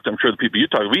I talk to, I'm sure the people you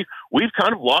talk to, we've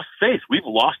kind of lost faith. We've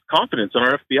lost confidence in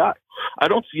our FBI. I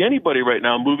don't see anybody right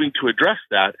now moving to address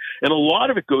that. And a lot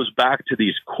of it goes back to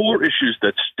these core issues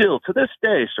that still, to this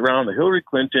day, surround the Hillary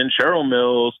Clinton, Cheryl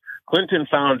Mills, Clinton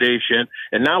Foundation.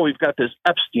 And now we've got this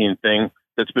Epstein thing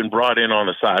that's been brought in on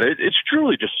the side. It's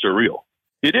truly just surreal.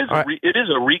 It is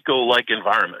a RICO-like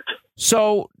environment.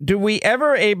 So do we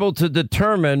ever able to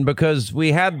determine, because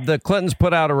we had the Clintons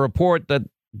put out a report that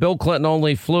Bill Clinton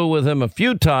only flew with him a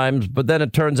few times, but then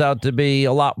it turns out to be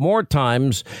a lot more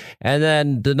times, and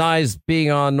then denies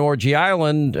being on Orgy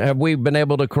Island. Have we been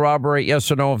able to corroborate yes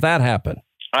or no if that happened?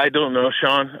 I don't know,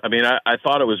 Sean. I mean, I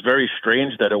thought it was very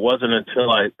strange that it wasn't until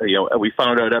we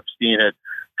found out Epstein had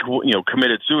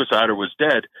committed suicide or was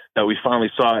dead that we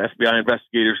finally saw FBI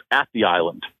investigators at the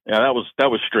island. Yeah, that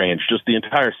was strange. Just the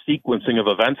entire sequencing of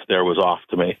events there was off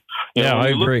to me. I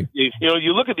agree.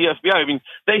 You look at the FBI. I mean,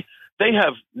 they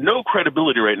have no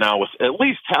credibility right now with at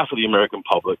least half of the American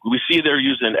public. We see they're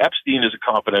using Epstein as a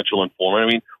confidential informant.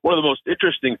 I mean, one of the most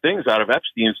interesting things out of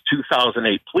Epstein's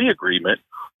 2008 plea agreement,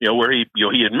 where he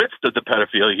admits to the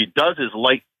pedophilia, he does his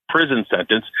light prison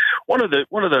sentence. One of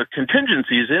the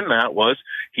contingencies in that was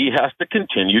he has to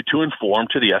continue to inform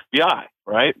to the FBI,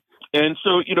 right? And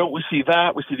so, we see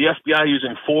that. We see the FBI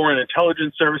using foreign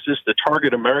intelligence services to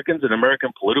target Americans and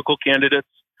American political candidates.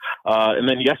 And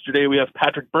then yesterday we have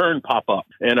Patrick Byrne pop up.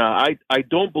 And I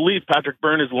don't believe Patrick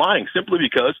Byrne is lying, simply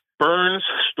because Byrne's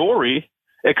story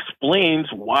explains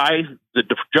why the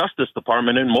Justice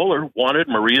Department and Mueller wanted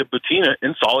Maria Butina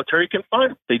in solitary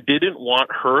confinement. They didn't want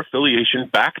her affiliation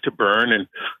back to Byrne and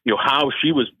how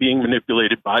she was being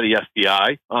manipulated by the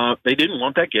FBI. They didn't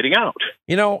want that getting out.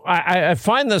 I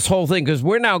find this whole thing, because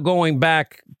we're now going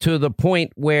back to the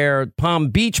point where Palm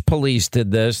Beach police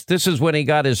did this. This is when he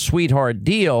got his sweetheart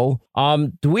deal. Do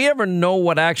we ever know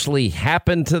what actually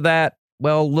happened to that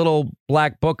little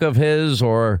black book of his,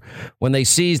 or when they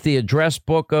seized the address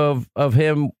book of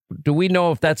him? Do we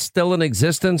know if that's still in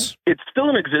existence? It's still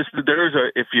in existence.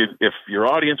 If your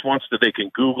audience wants to, they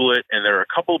can Google it, and there are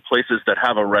a couple of places that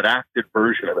have a redacted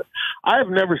version of it. I've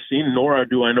never seen, nor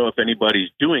do I know if anybody's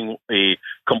doing a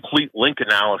complete link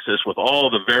analysis with all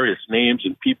the various names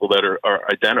and people that are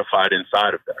identified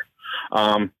inside of there.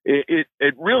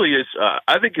 It really is.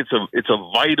 I think it's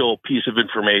a vital piece of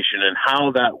information, and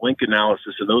how that link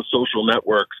analysis and those social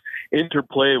networks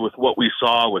interplay with what we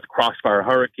saw with Crossfire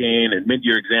Hurricane and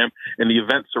Midyear Exam and the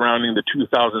events surrounding the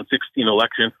 2016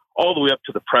 election, all the way up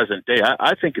to the present day.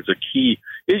 I think it's a key.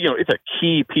 It's a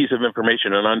key piece of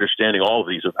information in understanding all of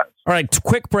these events. All right,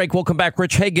 quick break. We'll come back.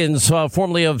 Rich Higgins,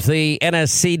 formerly of the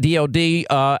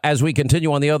NSC-DOD, as we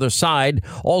continue on the other side.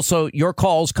 Also, your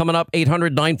calls coming up,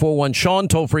 800-941-SEAN,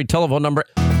 toll-free telephone number.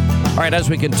 All right, as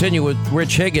we continue with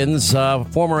Rich Higgins,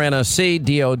 former NSC,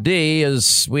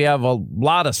 DOD, we have a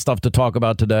lot of stuff to talk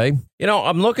about today.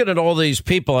 I'm looking at all these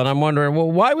people, and I'm wondering,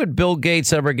 why would Bill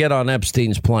Gates ever get on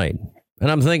Epstein's plane?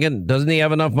 And I'm thinking, doesn't he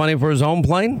have enough money for his own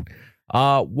plane?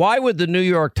 Why would the New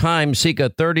York Times seek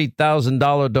a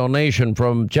 $30,000 donation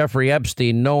from Jeffrey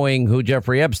Epstein, knowing who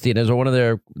Jeffrey Epstein is, or one of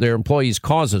their employees'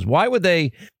 causes? Why would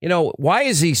they, why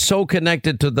is he so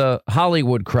connected to the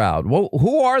Hollywood crowd? Well,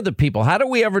 who are the people? How do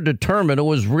we ever determine who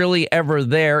was really ever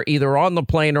there, either on the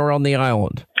plane or on the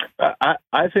island?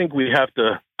 I think we have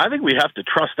to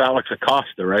trust Alex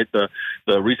Acosta, right? The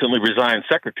recently resigned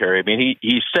secretary. I mean,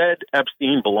 he said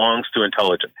Epstein belongs to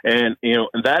intelligence, and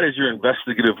and that is your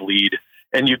investigative lead,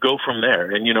 and you go from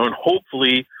there. And and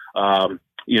hopefully,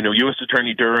 U.S.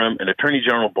 Attorney Durham and Attorney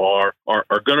General Barr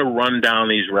are going to run down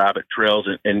these rabbit trails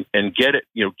and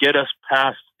get us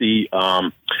past the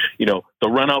the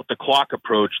run out the clock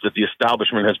approach that the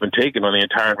establishment has been taking on the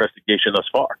entire investigation thus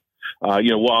far.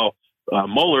 While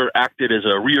Mueller acted as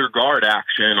a rear guard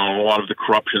action on a lot of the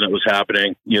corruption that was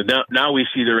happening. Now we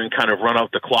see they're in kind of run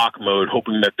out the clock mode,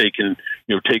 hoping that they can,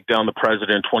 take down the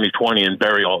president in 2020 and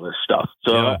bury all this stuff.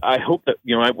 So I hope that,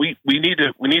 we need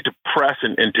to press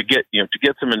and to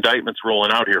get some indictments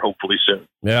rolling out here, hopefully soon.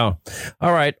 Yeah.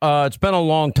 All right. It's been a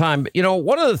long time.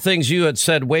 One of the things you had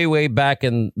said way back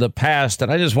in the past,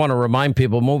 and I just want to remind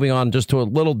people, moving on just to a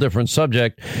little different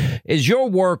subject, is your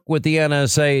work with the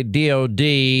NSA,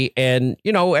 DOD, and,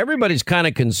 everybody's kind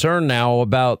of concerned now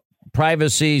about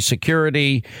privacy,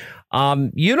 security.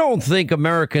 You don't think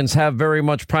Americans have very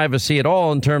much privacy at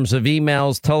all in terms of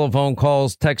emails, telephone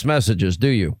calls, text messages, do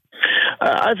you?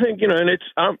 I think, and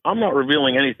I'm not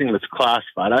revealing anything that's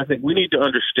classified. I think we need to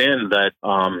understand that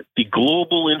the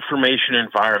global information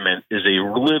environment is a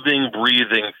living,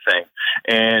 breathing thing.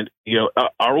 And,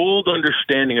 our old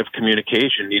understanding of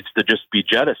communication needs to just be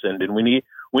jettisoned. And we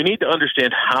need to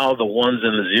understand how the ones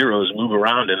and the zeros move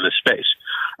around in this space.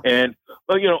 And,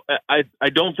 I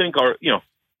don't think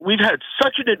we've had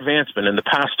such an advancement in the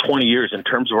past 20 years in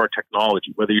terms of our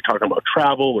technology, whether you're talking about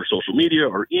travel or social media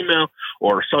or email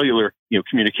or cellular,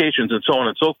 communications and so on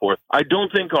and so forth. I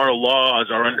don't think our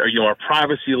laws, our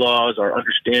privacy laws, our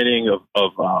understanding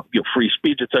of free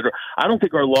speech, et cetera, I don't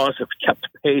think our laws have kept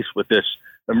pace with this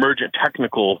emergent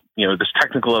technical, this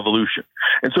technical evolution.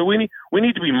 And so we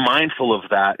need to be mindful of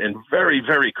that and very,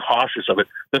 very cautious of it.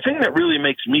 The thing that really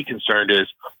makes me concerned is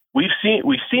we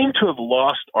seem to have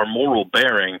lost our moral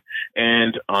bearing,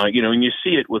 and and you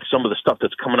see it with some of the stuff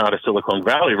that's coming out of Silicon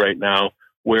Valley right now,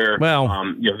 where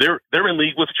they're in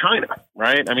league with China,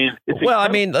 right? I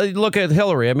mean, look at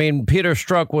Hillary. Peter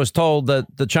Strzok was told that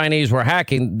the Chinese were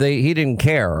hacking. He didn't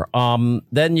care.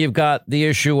 Then you've got the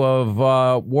issue of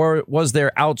was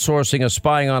there outsourcing of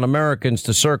spying on Americans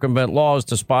to circumvent laws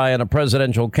to spy on a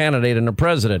presidential candidate and a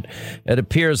president? It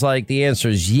appears like the answer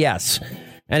is yes.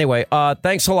 Anyway,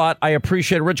 thanks a lot. I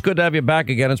appreciate it. Rich, good to have you back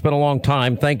again. It's been a long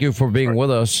time. Thank you for being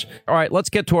with us. All right, let's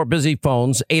get to our busy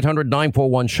phones.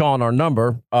 800-941-SEAN, our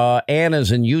number. Ann is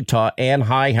in Utah. Ann,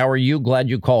 hi. How are you? Glad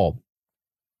you called.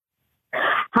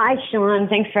 Hi, Sean.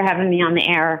 Thanks for having me on the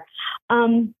air.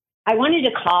 I wanted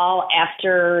to call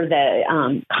after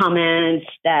the comments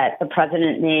that the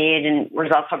president made and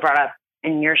was also brought up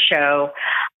in your show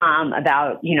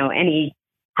about,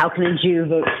 how can a Jew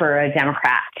vote for a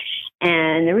Democrat?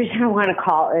 And the reason I want to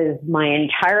call is my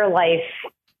entire life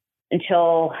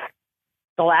until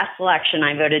the last election,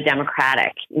 I voted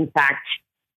Democratic. In fact,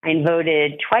 I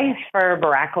voted twice for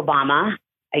Barack Obama.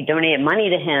 I donated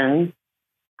money to him.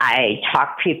 I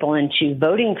talked people into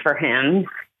voting for him.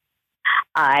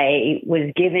 I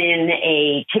was given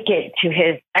a ticket to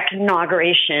his second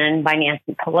inauguration by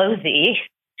Nancy Pelosi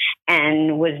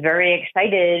and was very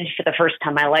excited for the first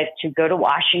time in my life to go to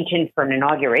Washington for an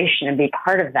inauguration and be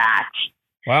part of that.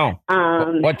 Wow.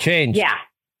 What changed? Yeah.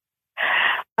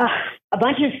 A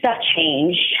bunch of stuff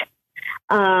changed.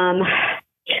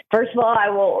 First of all, I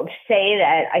will say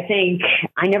that I think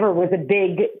I never was a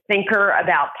big thinker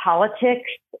about politics,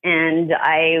 and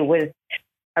I was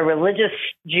a religious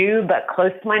Jew, but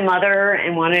close to my mother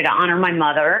and wanted to honor my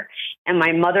mother. And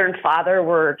my mother and father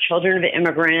were children of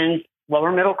immigrants,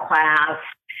 lower middle class,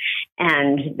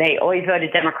 and they always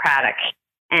voted Democratic.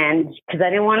 And because I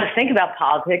didn't want to think about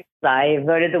politics, I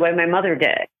voted the way my mother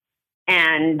did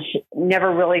and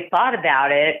never really thought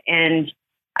about it. And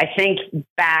I think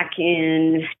back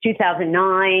in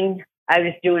 2009, I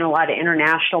was doing a lot of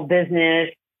international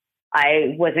business.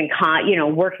 I was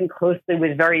working closely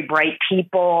with very bright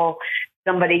people.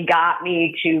 Somebody got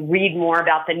me to read more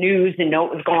about the news and know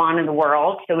what was going on in the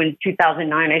world. So in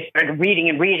 2009, I started reading,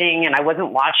 and I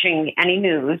wasn't watching any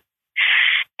news.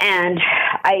 And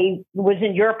I was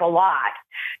in Europe a lot.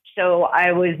 So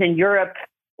I was in Europe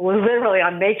literally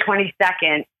on May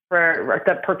 22nd for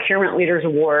the Procurement Leaders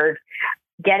Award,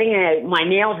 getting my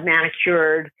nails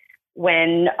manicured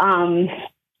when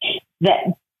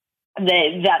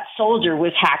that soldier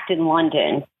was hacked in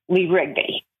London, Lee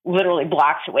Rigby, literally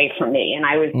blocks away from me. And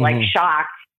I was like shocked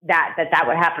that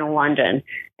would happen in London.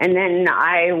 And then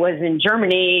I was in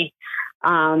Germany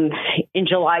in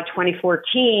July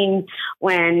 2014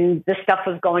 when the stuff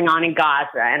was going on in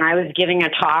Gaza. And I was giving a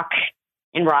talk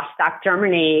in Rostock,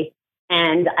 Germany.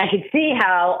 And I could see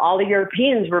how all the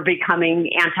Europeans were becoming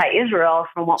anti-Israel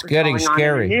from what was going on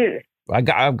in the news. I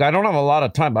don't have a lot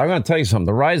of time, but I'm going to tell you something.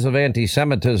 The rise of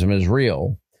anti-Semitism is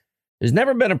real. There's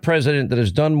never been a president that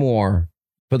has done more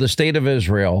for the state of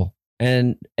Israel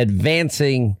and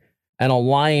advancing an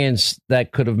alliance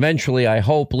that could eventually, I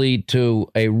hope, lead to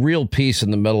a real peace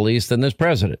in the Middle East than this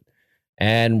president.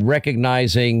 And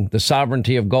recognizing the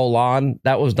sovereignty of Golan,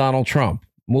 that was Donald Trump.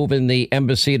 moving the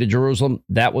embassy to Jerusalem,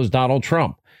 that was Donald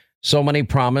Trump. So many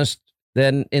promised,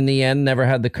 then in the end never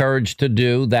had the courage to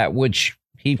do that which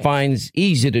he finds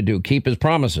easy to do, keep his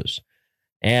promises.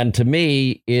 And to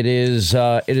me, it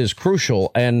is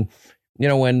crucial. And, you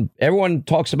know, when everyone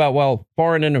talks about, well,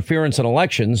 foreign interference in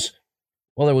elections,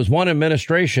 well, there was one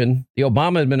administration, the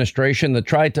Obama administration, that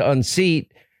tried to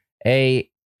unseat a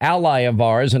ally of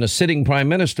ours and a sitting Prime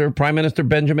Minister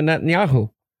Benjamin Netanyahu.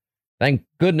 Thank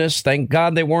goodness, thank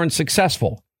God they weren't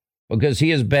successful, because he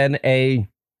has been a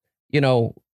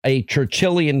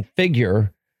Churchillian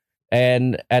figure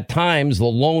and at times the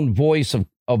lone voice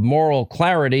of moral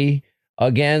clarity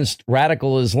against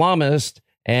radical Islamists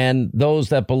and those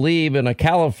that believe in a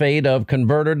caliphate of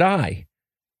convert or die.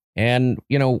 And,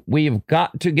 you know, we've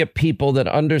got to get people that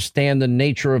understand the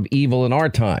nature of evil in our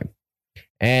time.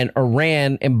 And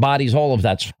Iran embodies all of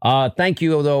that. Thank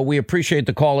you, though. We appreciate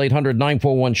the call,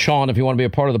 800-941-SEAN, if you want to be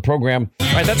a part of the program.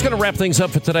 All right, that's going to wrap things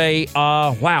up for today.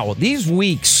 Wow, these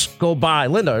weeks go by.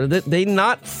 Linda, they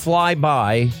not fly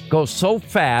by, go so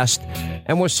fast,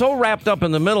 and we're so wrapped up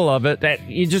in the middle of it that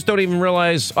you just don't even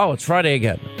realize, oh, it's Friday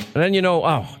again. And then you know,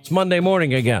 oh, it's Monday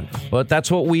morning again. But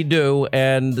that's what we do,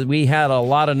 and we had a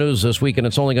lot of news this week, and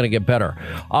it's only going to get better.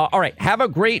 All right, have a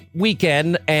great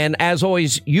weekend, and as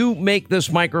always, you make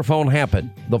this microphone happen.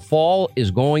 The fall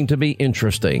is going to be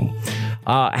interesting.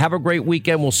 Have a great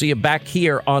weekend. We'll see you back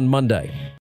here on Monday.